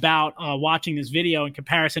about watching this video in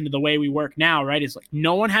comparison to the way we work now, right, is like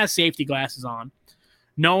no one has safety glasses on.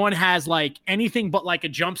 No one has like anything but like a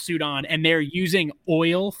jumpsuit on, and they're using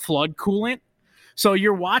oil flood coolant. So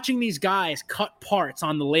you're watching these guys cut parts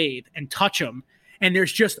on the lathe and touch them, and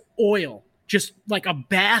there's just oil, just like a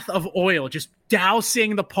bath of oil, just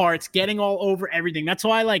dousing the parts, getting all over everything. That's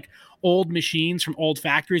why like old machines from old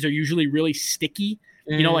factories are usually really sticky.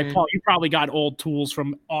 Like Paul, you probably got old tools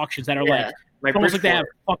from auctions that are like almost like they have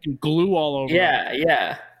fucking glue all over.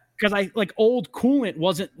 Yeah. Because old coolant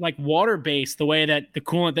wasn't like water based the way that the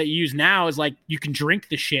coolant that you use now is like you can drink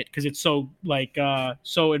the shit because it's so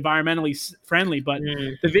so environmentally friendly. But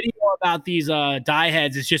the video about these die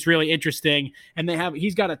heads is just really interesting, and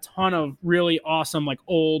he's got a ton of really awesome like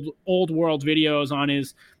old world videos on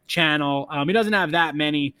his channel. He doesn't have that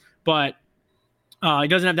many, but he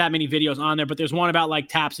doesn't have that many videos on there. But there's one about like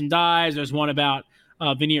taps and dies. There's one about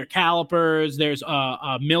veneer calipers. There's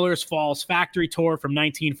a Miller's Falls factory tour from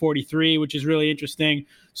 1943, which is really interesting.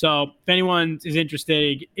 So if anyone is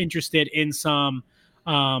interested in some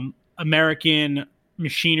American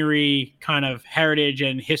machinery kind of heritage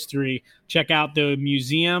and history, check out the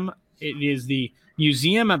museum. It is the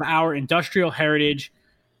Museum of Our Industrial Heritage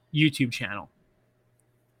YouTube channel.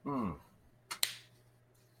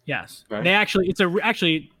 Yes. Right.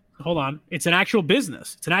 Hold on. It's an actual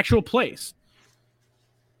business. It's an actual place.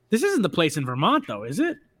 This isn't the place in Vermont, though, is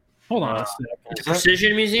it? Hold on a second. The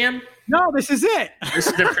Precision Museum? No, this is it. This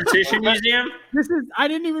is the Precision Museum? I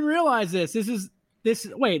didn't even realize this. This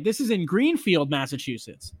is in Greenfield,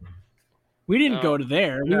 Massachusetts. We didn't go to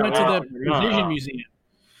there. We went to the Precision Museum.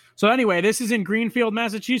 So anyway, this is in Greenfield,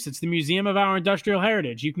 Massachusetts, the Museum of Our Industrial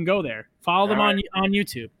Heritage. You can go there. Follow them on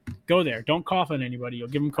YouTube. Go there. Don't cough on anybody. You'll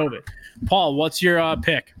give them COVID. Paul, what's your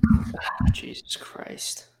pick? Jesus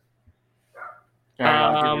Christ.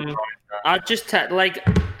 I'll just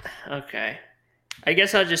okay. I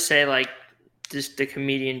guess I'll just say like just the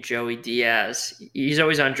comedian Joey Diaz. He's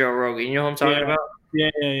always on Joe Rogan. You know who I'm talking about?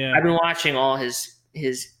 Yeah. I've been watching all his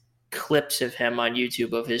clips of him on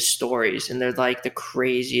YouTube of his stories, and they're like the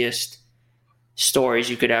craziest stories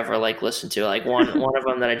you could ever like listen to. Like one of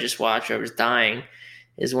them that I just watched, I was dying,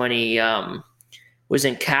 is when he was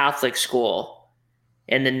in Catholic school,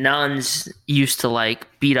 and the nuns used to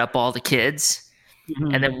like beat up all the kids.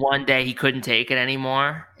 Mm-hmm. And then one day he couldn't take it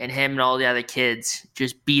anymore, and him and all the other kids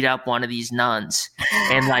just beat up one of these nuns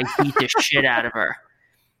and like beat the shit out of her.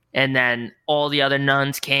 And then all the other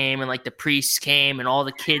nuns came, and like the priests came, and all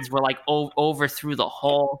the kids were like overthrew the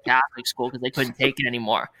whole Catholic school because they couldn't take it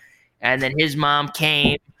anymore. And then his mom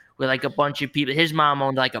came with like a bunch of people. His mom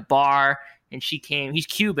owned like a bar, and she came. He's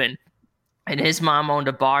Cuban. And his mom owned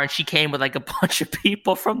a bar, and she came with like a bunch of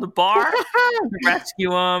people from the bar to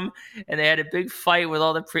rescue him. And they had a big fight with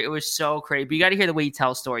all the it was so crazy. But you got to hear the way he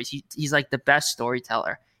tells stories. He's like the best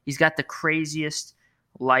storyteller. He's got the craziest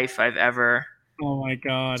life I've ever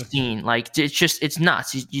seen. Like it's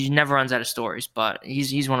nuts. He never runs out of stories. But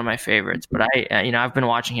he's one of my favorites. But I've been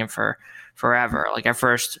watching him for forever. Like I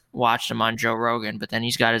first watched him on Joe Rogan, but then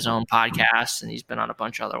he's got his own podcast, and he's been on a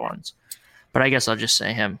bunch of other ones. But I guess I'll just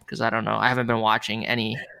say him because I don't know. I haven't been watching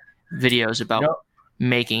any videos about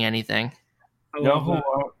making anything. Know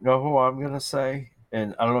who I'm going to say?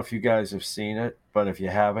 And I don't know if you guys have seen it, but if you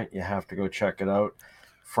haven't, you have to go check it out.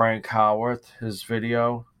 Frank Howarth, his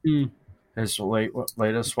video, his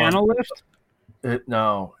latest one. Analyst?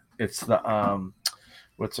 No, it's the,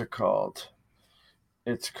 what's it called?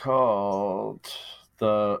 It's called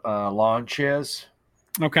the Lawn Chairs.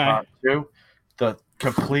 Okay. Part 2. The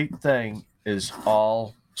complete thing is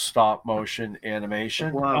all stop motion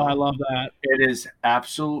animation. Wow, I love that. It is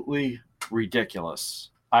absolutely ridiculous.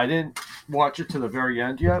 I didn't watch it to the very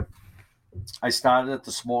end yet. I started it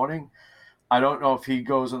this morning. I don't know if he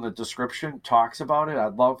goes in the description, talks about it.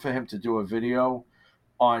 I'd love for him to do a video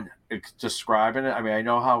on describing it. I mean, I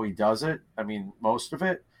know how he does it. I mean, most of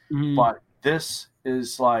it, but this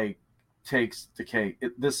is like takes the cake.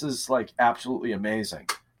 This is like absolutely amazing.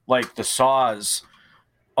 Like the saws,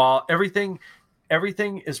 everything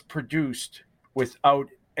is produced without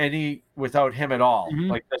him at all.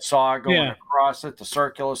 Like the saw going across it, the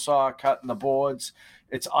circular saw cutting the boards.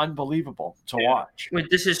 It's unbelievable to watch. Wait,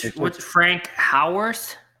 this is what's Frank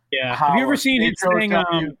Howarth? Yeah. Have you ever seen him sing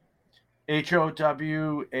HOWARTH?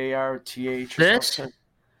 This?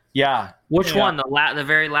 Yeah. Which one? The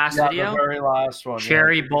very last video? The very last one.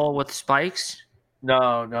 Cherry Bowl with spikes?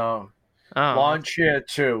 No. Oh. Lawn Chair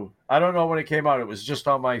 2. I don't know when it came out. It was just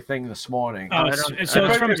on my thing this morning. Oh, it's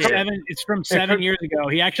from 7 years ago.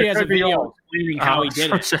 He actually has a video explaining how he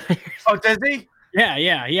did it. Oh, does he?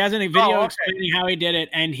 Yeah. He has a video explaining how he did it,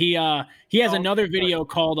 and he has another video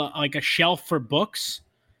called like a shelf for books,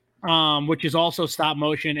 which is also stop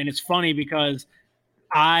motion, and it's funny because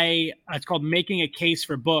it's called Making a Case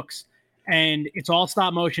for Books, and it's all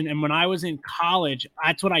stop motion. And when I was in college,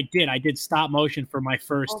 that's what I did. I did stop motion for my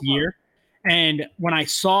first year. And when I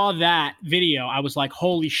saw that video, I was like,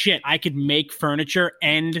 holy shit, I could make furniture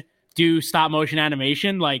and do stop motion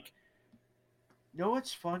animation. Like, you know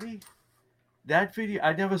what's funny? That video,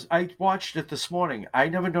 I watched it this morning. I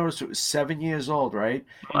never noticed it was 7 years old, right?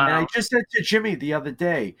 Wow. And I just said to Jimmy the other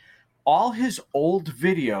day, all his old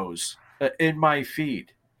videos in my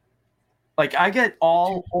feed. Like, I get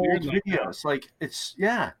all old videos. Like, it's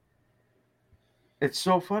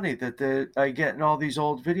so funny that I getting all these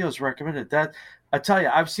old videos recommended. That I tell you,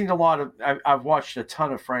 I've seen a lot of. I've watched a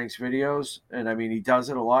ton of Frank's videos, and I mean he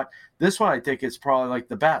does it a lot. This one I think it's probably like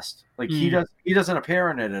the best. Like he doesn't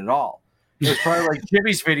appear in it at all. It's probably like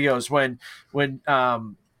Jimmy's videos when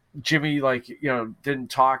Jimmy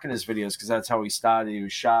didn't talk in his videos because that's how he started. He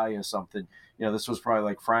was shy or something. This was probably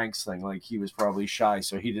like Frank's thing. Like he was probably shy,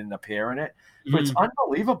 so he didn't appear in it. But it's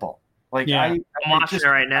unbelievable. Like I'm watching it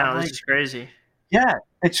right now. This is crazy. Yeah,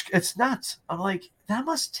 it's nuts. I'm like, that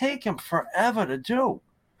must take him forever to do.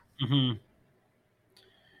 Mm-hmm.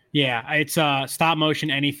 Yeah, it's stop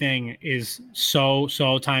motion. Anything is so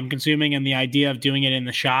time consuming, and the idea of doing it in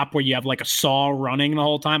the shop where you have like a saw running the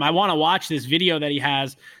whole time. I want to watch this video that he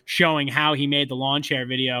has showing how he made the lawn chair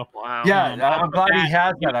video. Wow. Yeah, I'm glad he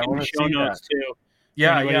has that. I want to see that too.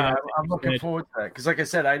 Yeah. I'm looking forward to that because, like I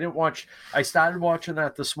said, I started watching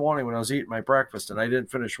that this morning when I was eating my breakfast, and I didn't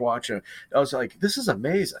finish watching it. I was like, this is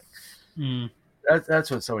amazing. That's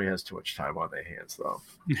when somebody has too much time on their hands, though.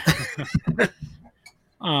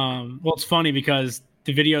 Well, it's funny because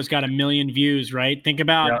the video's got 1 million views, right? Think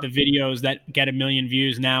about the videos that get 1 million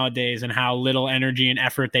views nowadays and how little energy and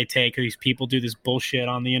effort they take. These people do this bullshit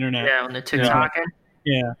on the internet. Yeah, when they're TikToking.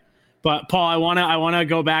 Yeah. But Paul, I wanna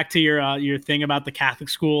go back to your thing about the Catholic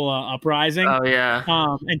school uprising. Oh yeah.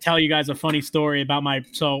 And tell you guys a funny story about my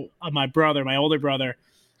brother, my older brother.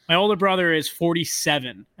 My older brother is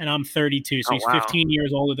 47 and I'm 32, so he's 15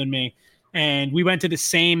 years older than me. And we went to the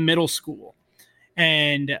same middle school.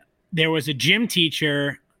 And there was a gym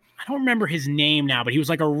teacher. I don't remember his name now, but he was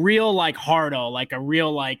like a real like hardo, like a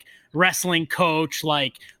real like wrestling coach,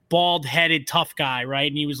 like bald-headed tough guy,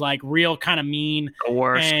 right? And he was like real kind of mean. The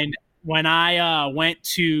worst. And when I went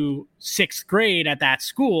to 6th grade at that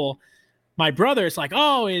school, my brother's like,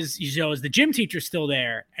 oh, is the gym teacher still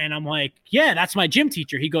there? And I'm like, yeah, that's my gym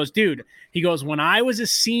teacher. He goes, dude, when I was a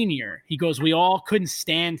senior, we all couldn't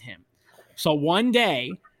stand him. So one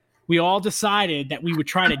day we all decided that we would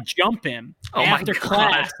try to jump him after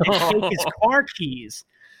class and take his car keys.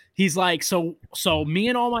 He's like, so me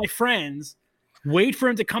and all my friends wait for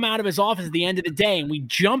him to come out of his office at the end of the day, and we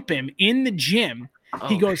jump him in the gym.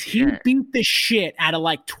 He goes, he beat the shit out of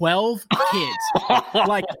like 12 kids.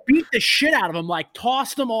 Like beat the shit out of them, like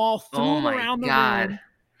tossed them all, threw them around the room.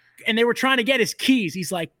 And they were trying to get his keys. He's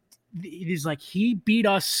like, he beat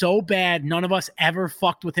us so bad, none of us ever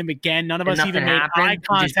fucked with him again. None of us even made eye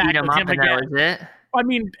contact with him again. I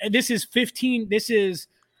mean, this is 15. This is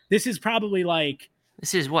probably like.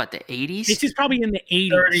 This is what, the 80s? This is probably in the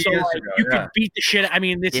 80s. So like, you could beat the shit. I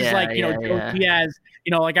mean, this is like, Joe Diaz.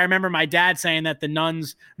 Like I remember my dad saying that the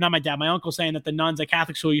nuns, not my dad, my uncle saying that the nuns at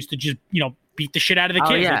Catholic school used to just, beat the shit out of the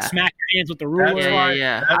kids, like smack your hands with the ruler.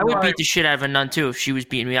 Yeah. I would beat the shit out of a nun too if she was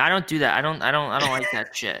beating me. I don't do that. I don't like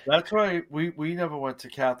that shit. That's why we never went to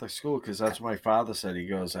Catholic school because that's what my father said. He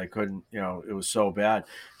goes, I couldn't, it was so bad.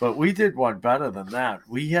 But we did one better than that.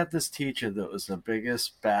 We had this teacher that was the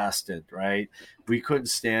biggest bastard, right? We couldn't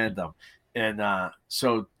stand him. And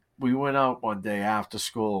so we went out one day after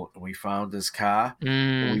school and we found his car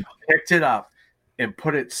and we picked it up and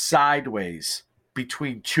put it sideways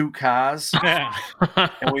between two cars. Yeah.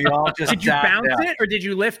 And we all just did you bounce it or did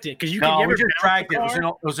you lift it? Because you just dragged it.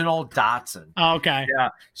 It was an old Datsun. Oh, okay. Yeah.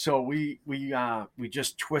 So we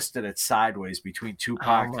just twisted it sideways between two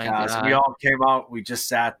parked cars. We all came out. We just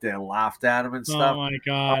sat there and laughed at him and stuff.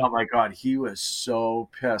 Oh my god. He was so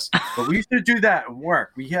pissed. But we used to do that at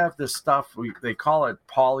work. We have this stuff. They call it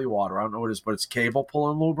poly water. I don't know what it is, but it's cable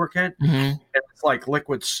pulling lubricant. Mm-hmm. And it's like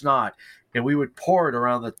liquid snot. And we would pour it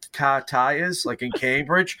around the car tires, like in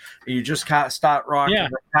Cambridge, and you just start rocking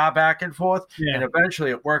the car back and forth, and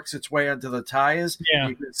eventually it works its way into the tires. Yeah.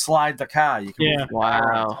 You can slide the car. You can move the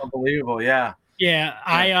car. It's unbelievable. Yeah. Yeah.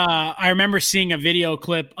 I remember seeing a video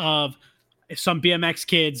clip of some BMX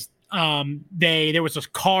kids. There was a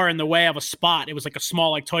car in the way of a spot. It was like a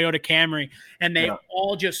small, like Toyota Camry, and they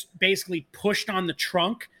all just basically pushed on the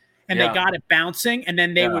trunk. And they got it bouncing, and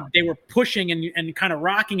then they were pushing and kind of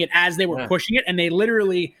rocking it as they were pushing it, and they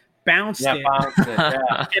literally bounced it.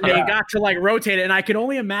 And they got to like rotate it, and I could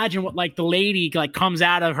only imagine what like the lady like comes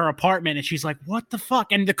out of her apartment and she's like, "What the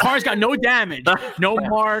fuck?" And the car's got no damage, no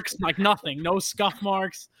marks, like nothing, no scuff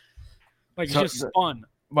marks, like it's just fun.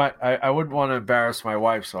 But I wouldn't want to embarrass my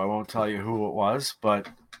wife, so I won't tell you who it was. But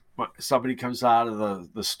somebody comes out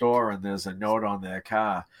of the store and there's a note on their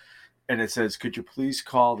car. And it says, "Could you please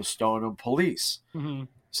call the Stoneham police?" Mm-hmm.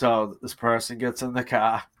 So this person gets in the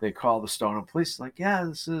car. They call the Stoneham police. Like, yeah,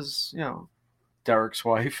 this is, Derek's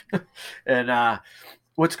wife. And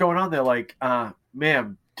what's going on? They're like,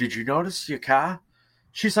 "Ma'am, did you notice your car?"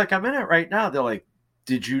 She's like, "I'm in it right now." They're like,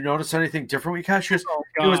 "Did you notice anything different with your car?" She goes,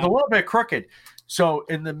 "It was a little bit crooked." So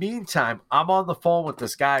in the meantime, I'm on the phone with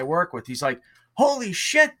this guy I work with. He's like, "Holy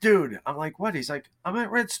shit, dude." I'm like, "What?" He's like, "I'm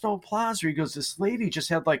at Redstone Plaza." He goes, "This lady just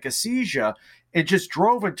had like a seizure and just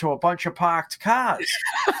drove into a bunch of parked cars."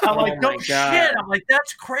 I'm like, "No shit." I'm like,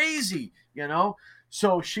 "That's crazy,"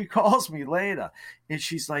 So she calls me later and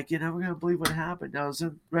she's like, "You're never going to believe what happened. I was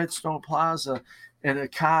in Redstone Plaza and a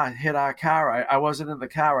car hit our car. I wasn't in the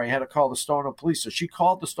car. I had to call the Stoneham police." So she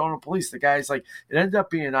called the Stoneham police. The guy's like, it ended up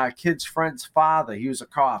being our kid's friend's father. He was a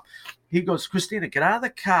cop. He goes, "Christina, get out of the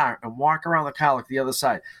car and walk around the car like the other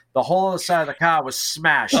side." The whole other side of the car was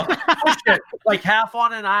smashed. Like half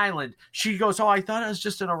on an island. She goes, "Oh, I thought I was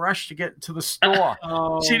just in a rush to get to the store."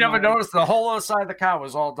 She never noticed the whole other side of the car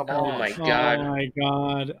was all demolished. Oh, my God. Oh, my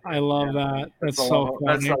God. I love that. That's so funny.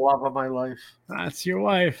 That's the love of my life. That's your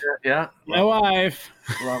wife. Yeah. My wife.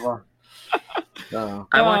 Love her.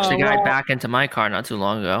 I watched a guy back into my car not too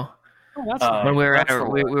long ago. Oh, that's nice. When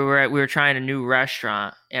we were trying a new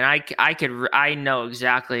restaurant, and I know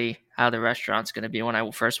exactly how the restaurant's going to be when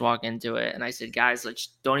I first walk into it. And I said, "Guys,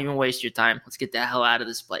 don't even waste your time. Let's get the hell out of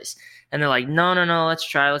this place." And they're like, no, let's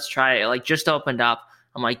try it. It like just opened up.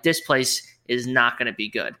 I'm like, this place is not going to be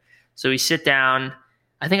good. So we sit down.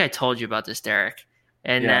 I think I told you about this, Derek.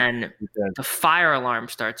 And then the fire alarm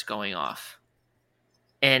starts going off.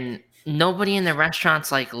 And nobody in the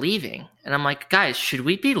restaurant's like leaving. And I'm like, "Guys, should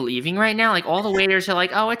we be leaving right now?" Like all the waiters are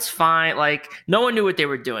like, "Oh, it's fine." Like no one knew what they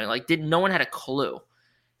were doing. Like no one had a clue.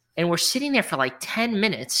 And we're sitting there for like 10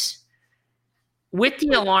 minutes with the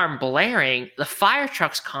alarm blaring. The fire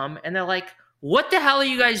trucks come and they're like, "What the hell are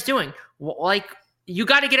you guys doing? Like, you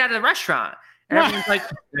got to get out of the restaurant." And everyone's like,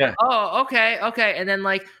 "Oh, okay. And then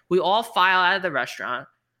like we all file out of the restaurant.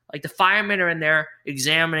 Like the firemen are in there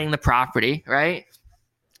examining the property, right?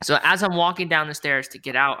 So as I'm walking down the stairs to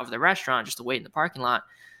get out of the restaurant, just to wait in the parking lot,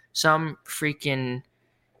 some freaking,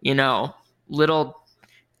 little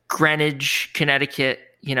Greenwich, Connecticut,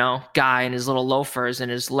 guy in his little loafers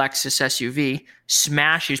and his Lexus SUV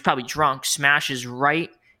he was probably drunk, smashes right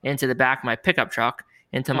into the back of my pickup truck,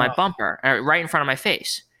 into my bumper, right in front of my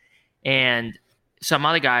face. And some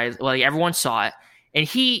other guy, everyone saw it. And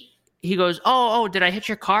he goes, oh, did I hit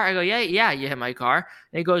your car? I go, yeah, you hit my car.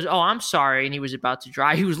 And he goes, "Oh, I'm sorry." And he was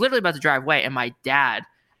literally about to drive away. And my dad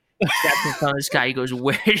steps in front of this guy. He goes,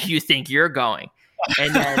 "Where do you think you're going?"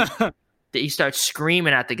 And then he starts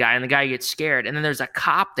screaming at the guy, and the guy gets scared. And then there's a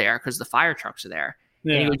cop there because the fire trucks are there.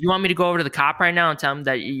 Yeah. And he goes, "You want me to go over to the cop right now and tell him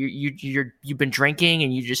that you've been drinking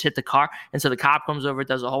and you just hit the car?" And so the cop comes over,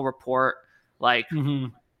 does a whole report.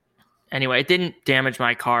 Anyway, it didn't damage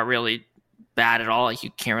my car really bad at all. Like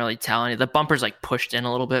you can't really tell the bumper's like pushed in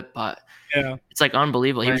a little bit, but it's like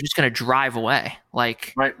unbelievable. He was just gonna drive away.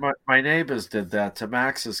 Like my neighbors did that to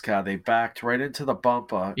Max's car. They backed right into the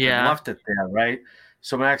bumper and left it there, right?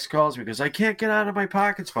 So Max calls me because I can't get out of my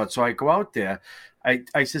parking spot. So I go out there.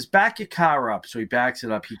 I says, "Back your car up." So he backs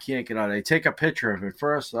it up. He can't get out. I take a picture of it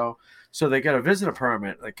first though. So they got a visitor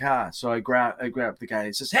permit in the car. So I grab the guy.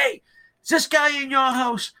 He says, "Hey, is this guy in your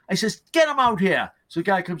house?" I says, "Get him out here." So the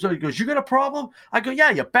guy comes out, he goes, "You got a problem?" I go,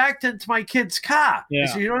 "Yeah, you backed into my kid's car." Yeah. I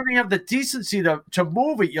said, "You don't even have the decency to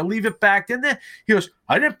move it. You leave it backed in there." He goes,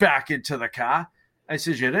 "I didn't back into the car." I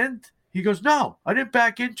said, "You didn't?" He goes, "No, I didn't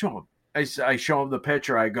back into him." I show him the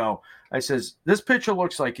picture. I says, "This picture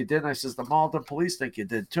looks like you did." And I says, "The Malden police think you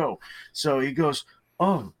did too." So he goes,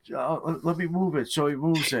 "Oh, let me move it." So he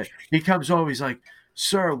moves it. He comes over. He's like,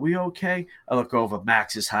 "Sir, are we okay?" I look over.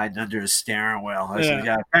 Max is hiding under his steering wheel. I said,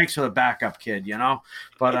 "Yeah, thanks for the backup, kid."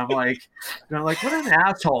 But I'm like, what an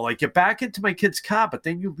asshole! Like, you back into my kid's car, but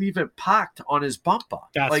then you leave it parked on his bumper.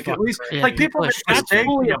 That's like, at least, yeah, like, people make that's mistakes.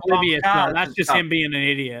 fully oblivious. That's just him being an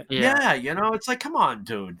idiot. Yeah, it's like, come on,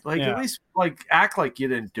 dude. Like, at least like act like you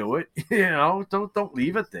didn't do it. Don't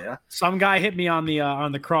leave it there. Some guy hit me on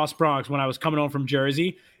the Cross Bronx when I was coming home from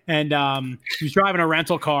Jersey, and he was driving a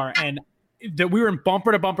rental car, and we were in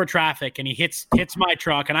bumper to bumper traffic, and he hits my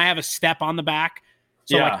truck, and I have a step on the back,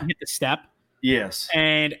 so I can hit the step. Yes.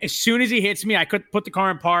 And as soon as he hits me, I could put the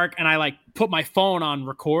car in park, and I like put my phone on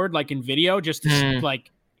record, like in video, just to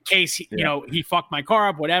like in case he fucked my car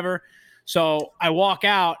up, whatever. So I walk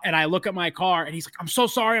out and I look at my car, and he's like, I'm so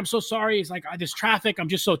sorry. He's like, "This traffic, I'm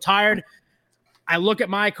just so tired." I look at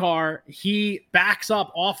my car. He backs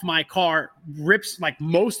up off my car, rips like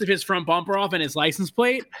most of his front bumper off and his license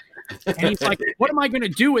plate. And he's like, "What am I going to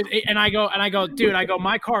do with it?" And I go, "Dude,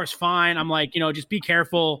 my car is fine." I'm like, just be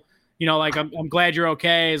careful. Like, I'm glad you're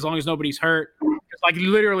okay as long as nobody's hurt. Like,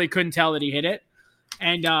 literally couldn't tell that he hit it.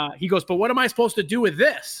 And he goes, "But what am I supposed to do with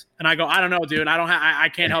this?" And I go, "I don't know, dude. I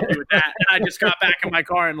can't help you with that." And I just got back in my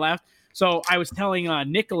car and left. So I was telling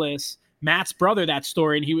Nicholas, Matt's brother, that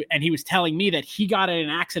story, and he was telling me that he got in an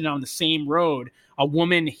accident on the same road. A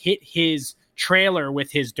woman hit his trailer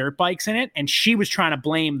with his dirt bikes in it, and she was trying to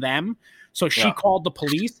blame them. So she called the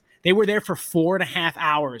police. They were there for 4.5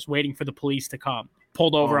 hours waiting for the police to come.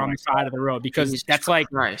 Pulled over on the side of the road because that's like,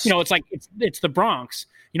 it's the Bronx.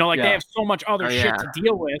 They have so much other shit to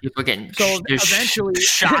deal with. People getting eventually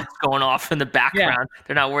shots going off in the background.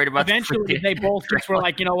 They're not worried about. Eventually, they both just were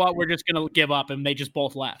like, "You know what? We're just gonna give up," and they just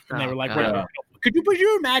both left. And they were like, Could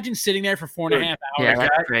you imagine sitting there for 4.5 hours? Yeah,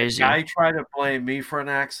 that's crazy. I tried to blame me for an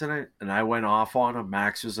accident, and I went off on him.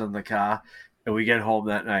 Max was in the car, and we get home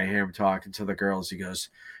that night. I hear him talking to the girls. He goes,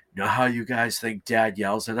 "You know how you guys think Dad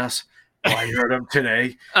yells at us? Well, I heard him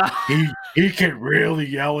today. He can really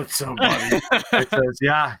yell at somebody." I says,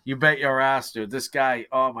 "Yeah, you bet your ass, dude. This guy,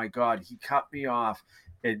 oh my God, he cut me off.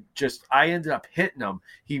 And I ended up hitting him.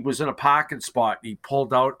 He was in a parking spot. And he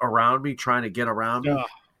pulled out around me, trying to get around me.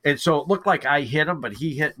 And so it looked like I hit him, but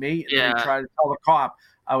he hit me. And then he tried to tell the cop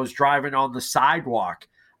I was driving on the sidewalk.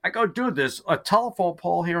 I go, "Dude, there's a telephone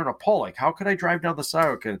pole here and a pole. Like, how could I drive down the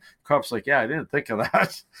sidewalk?" And the cop's like, "Yeah, I didn't think of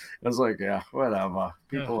that." I was like, "Yeah, whatever."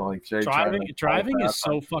 People are like, driving is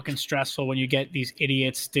so fucking stressful when you get these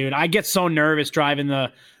idiots, dude. I get so nervous driving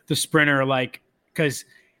the Sprinter, like, because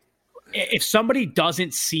if somebody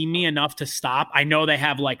doesn't see me enough to stop, I know they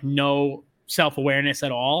have like no self-awareness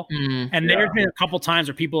at all. And there's been a couple times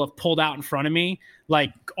where people have pulled out in front of me,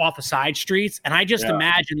 like off of side streets, and I just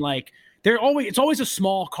imagine like. It's always a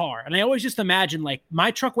small car. And I always just imagine, like,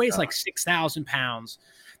 my truck weighs like 6,000 pounds.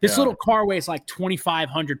 This little car weighs like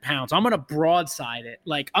 2,500 pounds. I'm going to broadside it.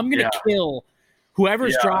 Like, I'm going to kill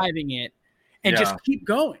whoever's driving it and just keep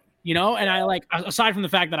going, And I like, aside from the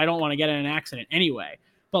fact that I don't want to get in an accident anyway,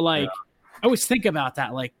 but like, I always think about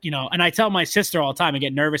that. Like, and I tell my sister all the time, I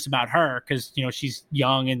get nervous about her because, she's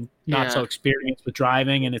young and not so experienced with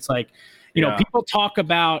driving. And it's like, people talk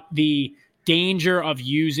about the danger of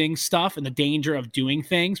using stuff and the danger of doing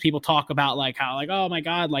things. People talk about like how like, oh my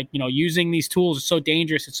God, like, using these tools is so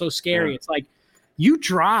dangerous. It's so scary. It's like, you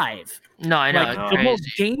drive. No, I know. Like, the most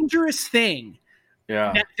dangerous thing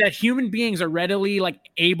that human beings are readily like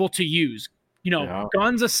able to use,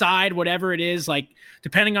 guns aside, whatever it is, like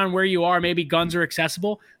depending on where you are, maybe guns are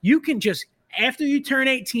accessible. You can just, after you turn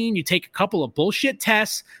 18, you take a couple of bullshit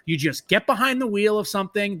tests. You just get behind the wheel of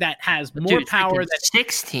something that has more power than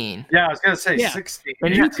 16. Yeah, I was gonna say 16.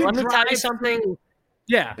 And let me tell you something.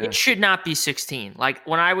 It should not be 16. Like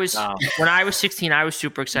when I was 16, I was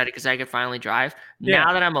super excited because I could finally drive.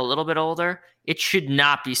 Now that I'm a little bit older, it should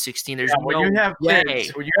not be 16. There's no way.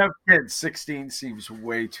 When you have kids, 16 seems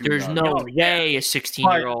way too. There's no way a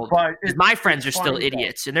 16-year-old. My friends are still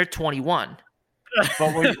idiots, and they're 21.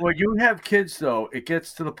 But when you have kids, though, it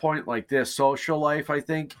gets to the point like this. Social life, I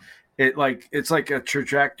think, it's like a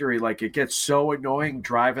trajectory. Like it gets so annoying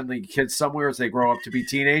driving the kids somewhere as they grow up to be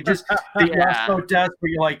teenagers. You're so desperate.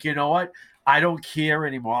 You're like, you know what? I don't care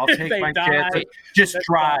anymore. I'll take my kids. Just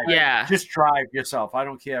drive. Yeah. Just drive yourself. I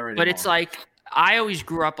don't care anymore. But it's like I always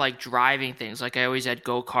grew up like driving things. Like I always had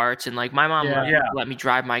go-karts, and like my mom let me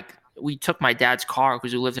drive we took my dad's car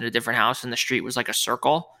because we lived in a different house, and the street was like a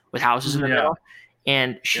circle with houses in the middle.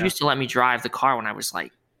 And she used to let me drive the car when I was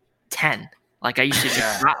like 10. Like I used to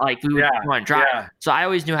just like we would go and drive. Yeah. So I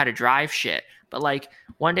always knew how to drive shit. But like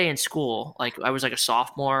one day in school, like I was like a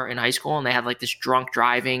sophomore in high school, and they had like this drunk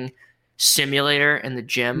driving simulator in the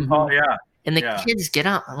gym. Oh yeah. And the kids get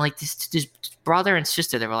up. I'm like this brother and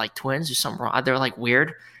sister. They were like twins or something wrong. They were like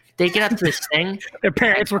weird. They get up to this thing. Their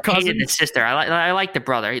parents were cousins. The sister. I like the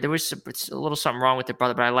brother. There was a little something wrong with the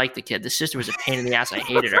brother, but I liked the kid. The sister was a pain in the ass. I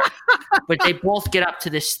hated her. But they both get up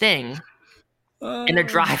to this thing, and they're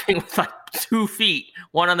driving with like 2 feet,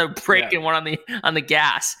 one on the brake and one on the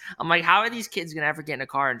gas. I'm like, how are these kids gonna ever get in a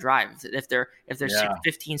car and drive if they're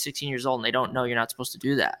 15, 16 years old and they don't know you're not supposed to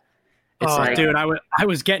do that? It's dude, I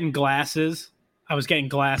was getting glasses. I was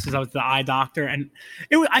the eye doctor, and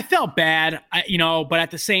I felt bad, but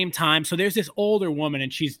at the same time, so there's this older woman,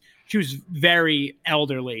 and she was very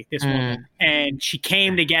elderly, this woman, and she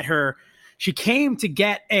came to get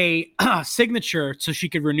a signature so she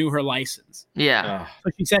could renew her license. Yeah.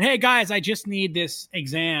 So she said, "Hey guys, I just need this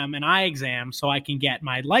an eye exam, so I can get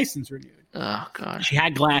my license renewed." Oh god. She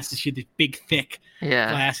had glasses. She had these big, thick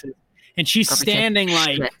glasses, and she's standing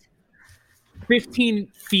like 15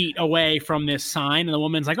 feet away from this sign, and the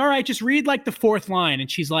woman's like, "All right, just read like the 4th line." And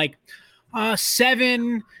she's like,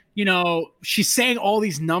 7, she's saying all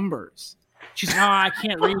these numbers. She's like, "Oh, I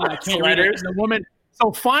can't read it. I can't read it." And the woman,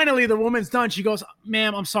 so finally the woman's done. She goes,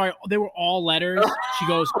 "Ma'am, I'm sorry. They were all letters." She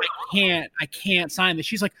goes, I can't sign this."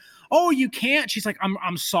 She's like, "Oh, you can't?" She's like,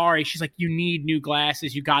 I'm sorry. She's like, "You need new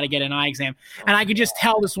glasses. You got to get an eye exam." And I could just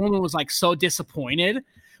tell this woman was like so disappointed,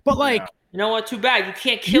 but like, you know what? Too bad. You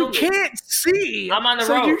can't kill me. You can't see. I'm on the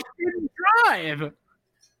road. You shouldn't drive.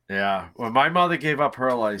 Yeah. When my mother gave up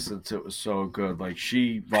her license, it was so good. Like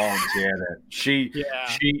she volunteered it. She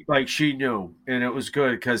knew, and it was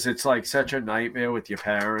good because it's like such a nightmare with your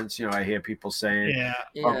parents. I hear people saying,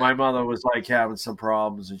 But my mother was like having some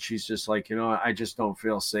problems, and she's just like, I just don't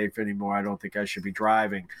feel safe anymore. I don't think I should be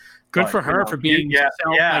driving. Good for her for being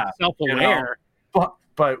self-aware.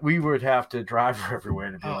 But we would have to drive her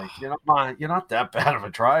everywhere to be like, you're not that bad of a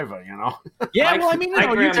driver, Yeah, well, I mean,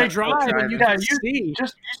 you can drive and you can see.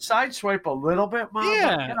 Just sideswipe a little bit, Mom.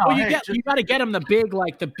 Yeah. You got to get them the big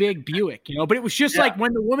Buick, But it was just like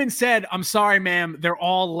when the woman said, "I'm sorry, ma'am, they're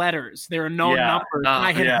all letters. There are no numbers." And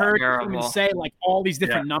I had heard her say like all these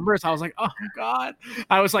different numbers. I was like, "Oh God!"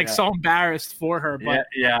 I was like so embarrassed for her, but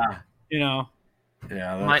Yeah.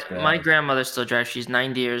 My grandmother still drives. She's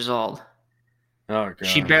 90 years old. Oh, God.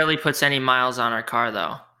 She barely puts any miles on her car,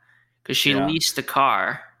 though, because she leased a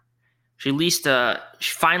car. She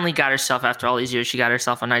finally got herself, after all these years, she got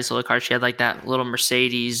herself a nice little car. She had like that little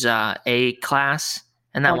Mercedes A-Class,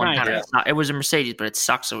 and that one kind of it was a Mercedes, but it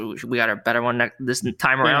sucks. So we got a better one this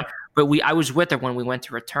time around. But I was with her when we went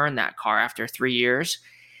to return that car after 3 years,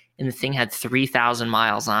 and the thing had 3,000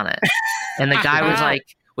 miles on it. And the guy was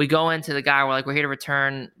like, we go into the guy, we're like, "We're here to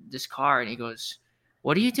return this car," and he goes,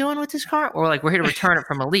 "What are you doing with this car?" Or like, "We're here to return it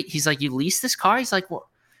from Elite." He's like, "You leased this car?" He's like, "Well,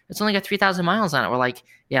 it's only got 3,000 miles on it." We're like,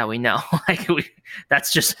 "Yeah, we know."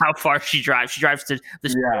 That's just how far she drives. She drives to the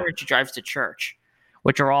store and she drives to church,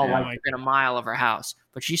 which are all like within a mile of her house.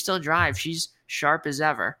 But she still drives. She's sharp as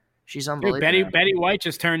ever. She's unbelievable. Hey, Betty White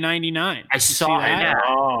just turned 99. I saw that. Yeah.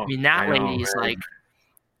 I mean, that lady is like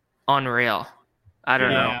unreal. I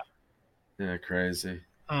don't know. Yeah, crazy.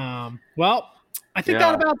 Well, I think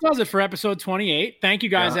that about does it for episode 28. Thank you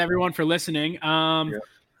guys, everyone, for listening.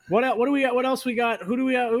 What do we got? What else we got? Who do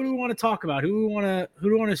we want to talk about? Who do we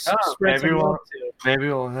want to spread some love to? Maybe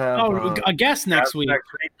we'll have a guest next week.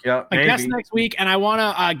 Yeah, a guest next week, and I want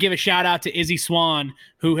to give a shout out to Izzy Swan,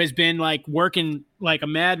 who has been like working like a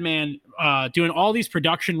madman, doing all these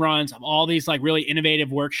production runs of all these like really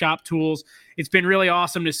innovative workshop tools. It's been really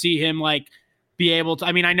awesome to see him like be able to,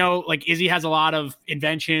 I mean, I know like Izzy has a lot of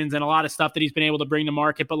inventions and a lot of stuff that he's been able to bring to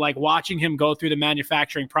market, but like watching him go through the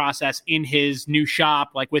manufacturing process in his new shop,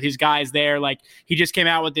 like with his guys there, like he just came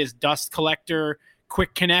out with this dust collector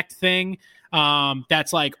quick connect thing.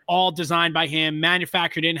 That's like all designed by him,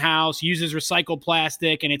 manufactured in-house, uses recycled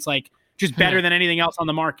plastic. And it's like just better than anything else on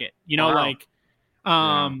the market, he's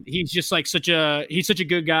just like he's such a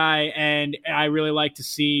good guy. And I really like to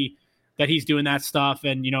see that he's doing that stuff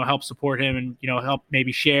and, help support him and, help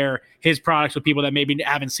maybe share his products with people that maybe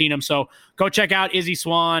haven't seen him. So go check out Izzy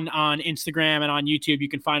Swan on Instagram and on YouTube. You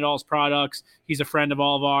can find all his products. He's a friend of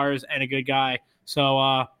all of ours and a good guy.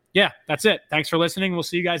 So, that's it. Thanks for listening. We'll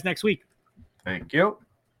see you guys next week. Thank you.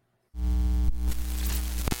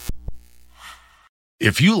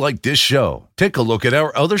 If you like this show, take a look at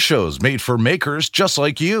our other shows made for makers just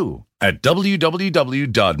like you at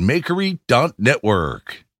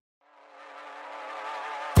www.makery.network.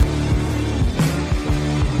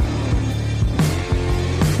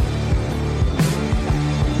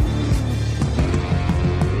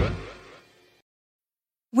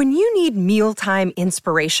 When you need mealtime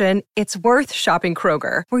inspiration, it's worth shopping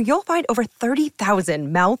Kroger, where you'll find over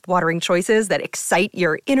 30,000 mouth-watering choices that excite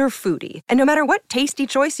your inner foodie. And no matter what tasty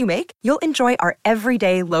choice you make, you'll enjoy our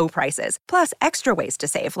everyday low prices, plus extra ways to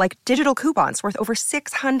save, like digital coupons worth over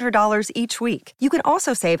 $600 each week. You can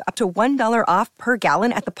also save up to $1 off per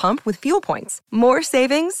gallon at the pump with fuel points. More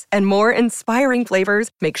savings and more inspiring flavors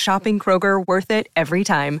make shopping Kroger worth it every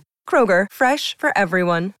time. Kroger, fresh for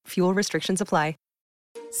everyone. Fuel restrictions apply.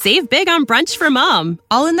 Save big on brunch for mom,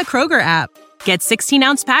 all in the Kroger app. Get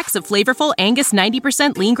 16-ounce packs of flavorful Angus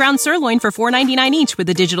 90% lean ground sirloin for $4.99 each with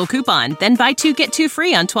a digital coupon. Then buy 2, get 2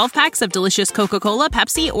 free on 12 packs of delicious Coca-Cola,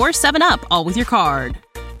 Pepsi, or 7-Up, all with your card.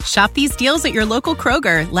 Shop these deals at your local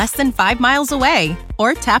Kroger, less than 5 miles away.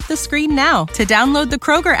 Or tap the screen now to download the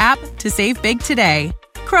Kroger app to save big today.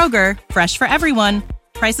 Kroger, fresh for everyone.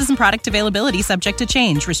 Prices and product availability subject to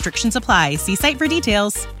change. Restrictions apply. See site for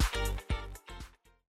details.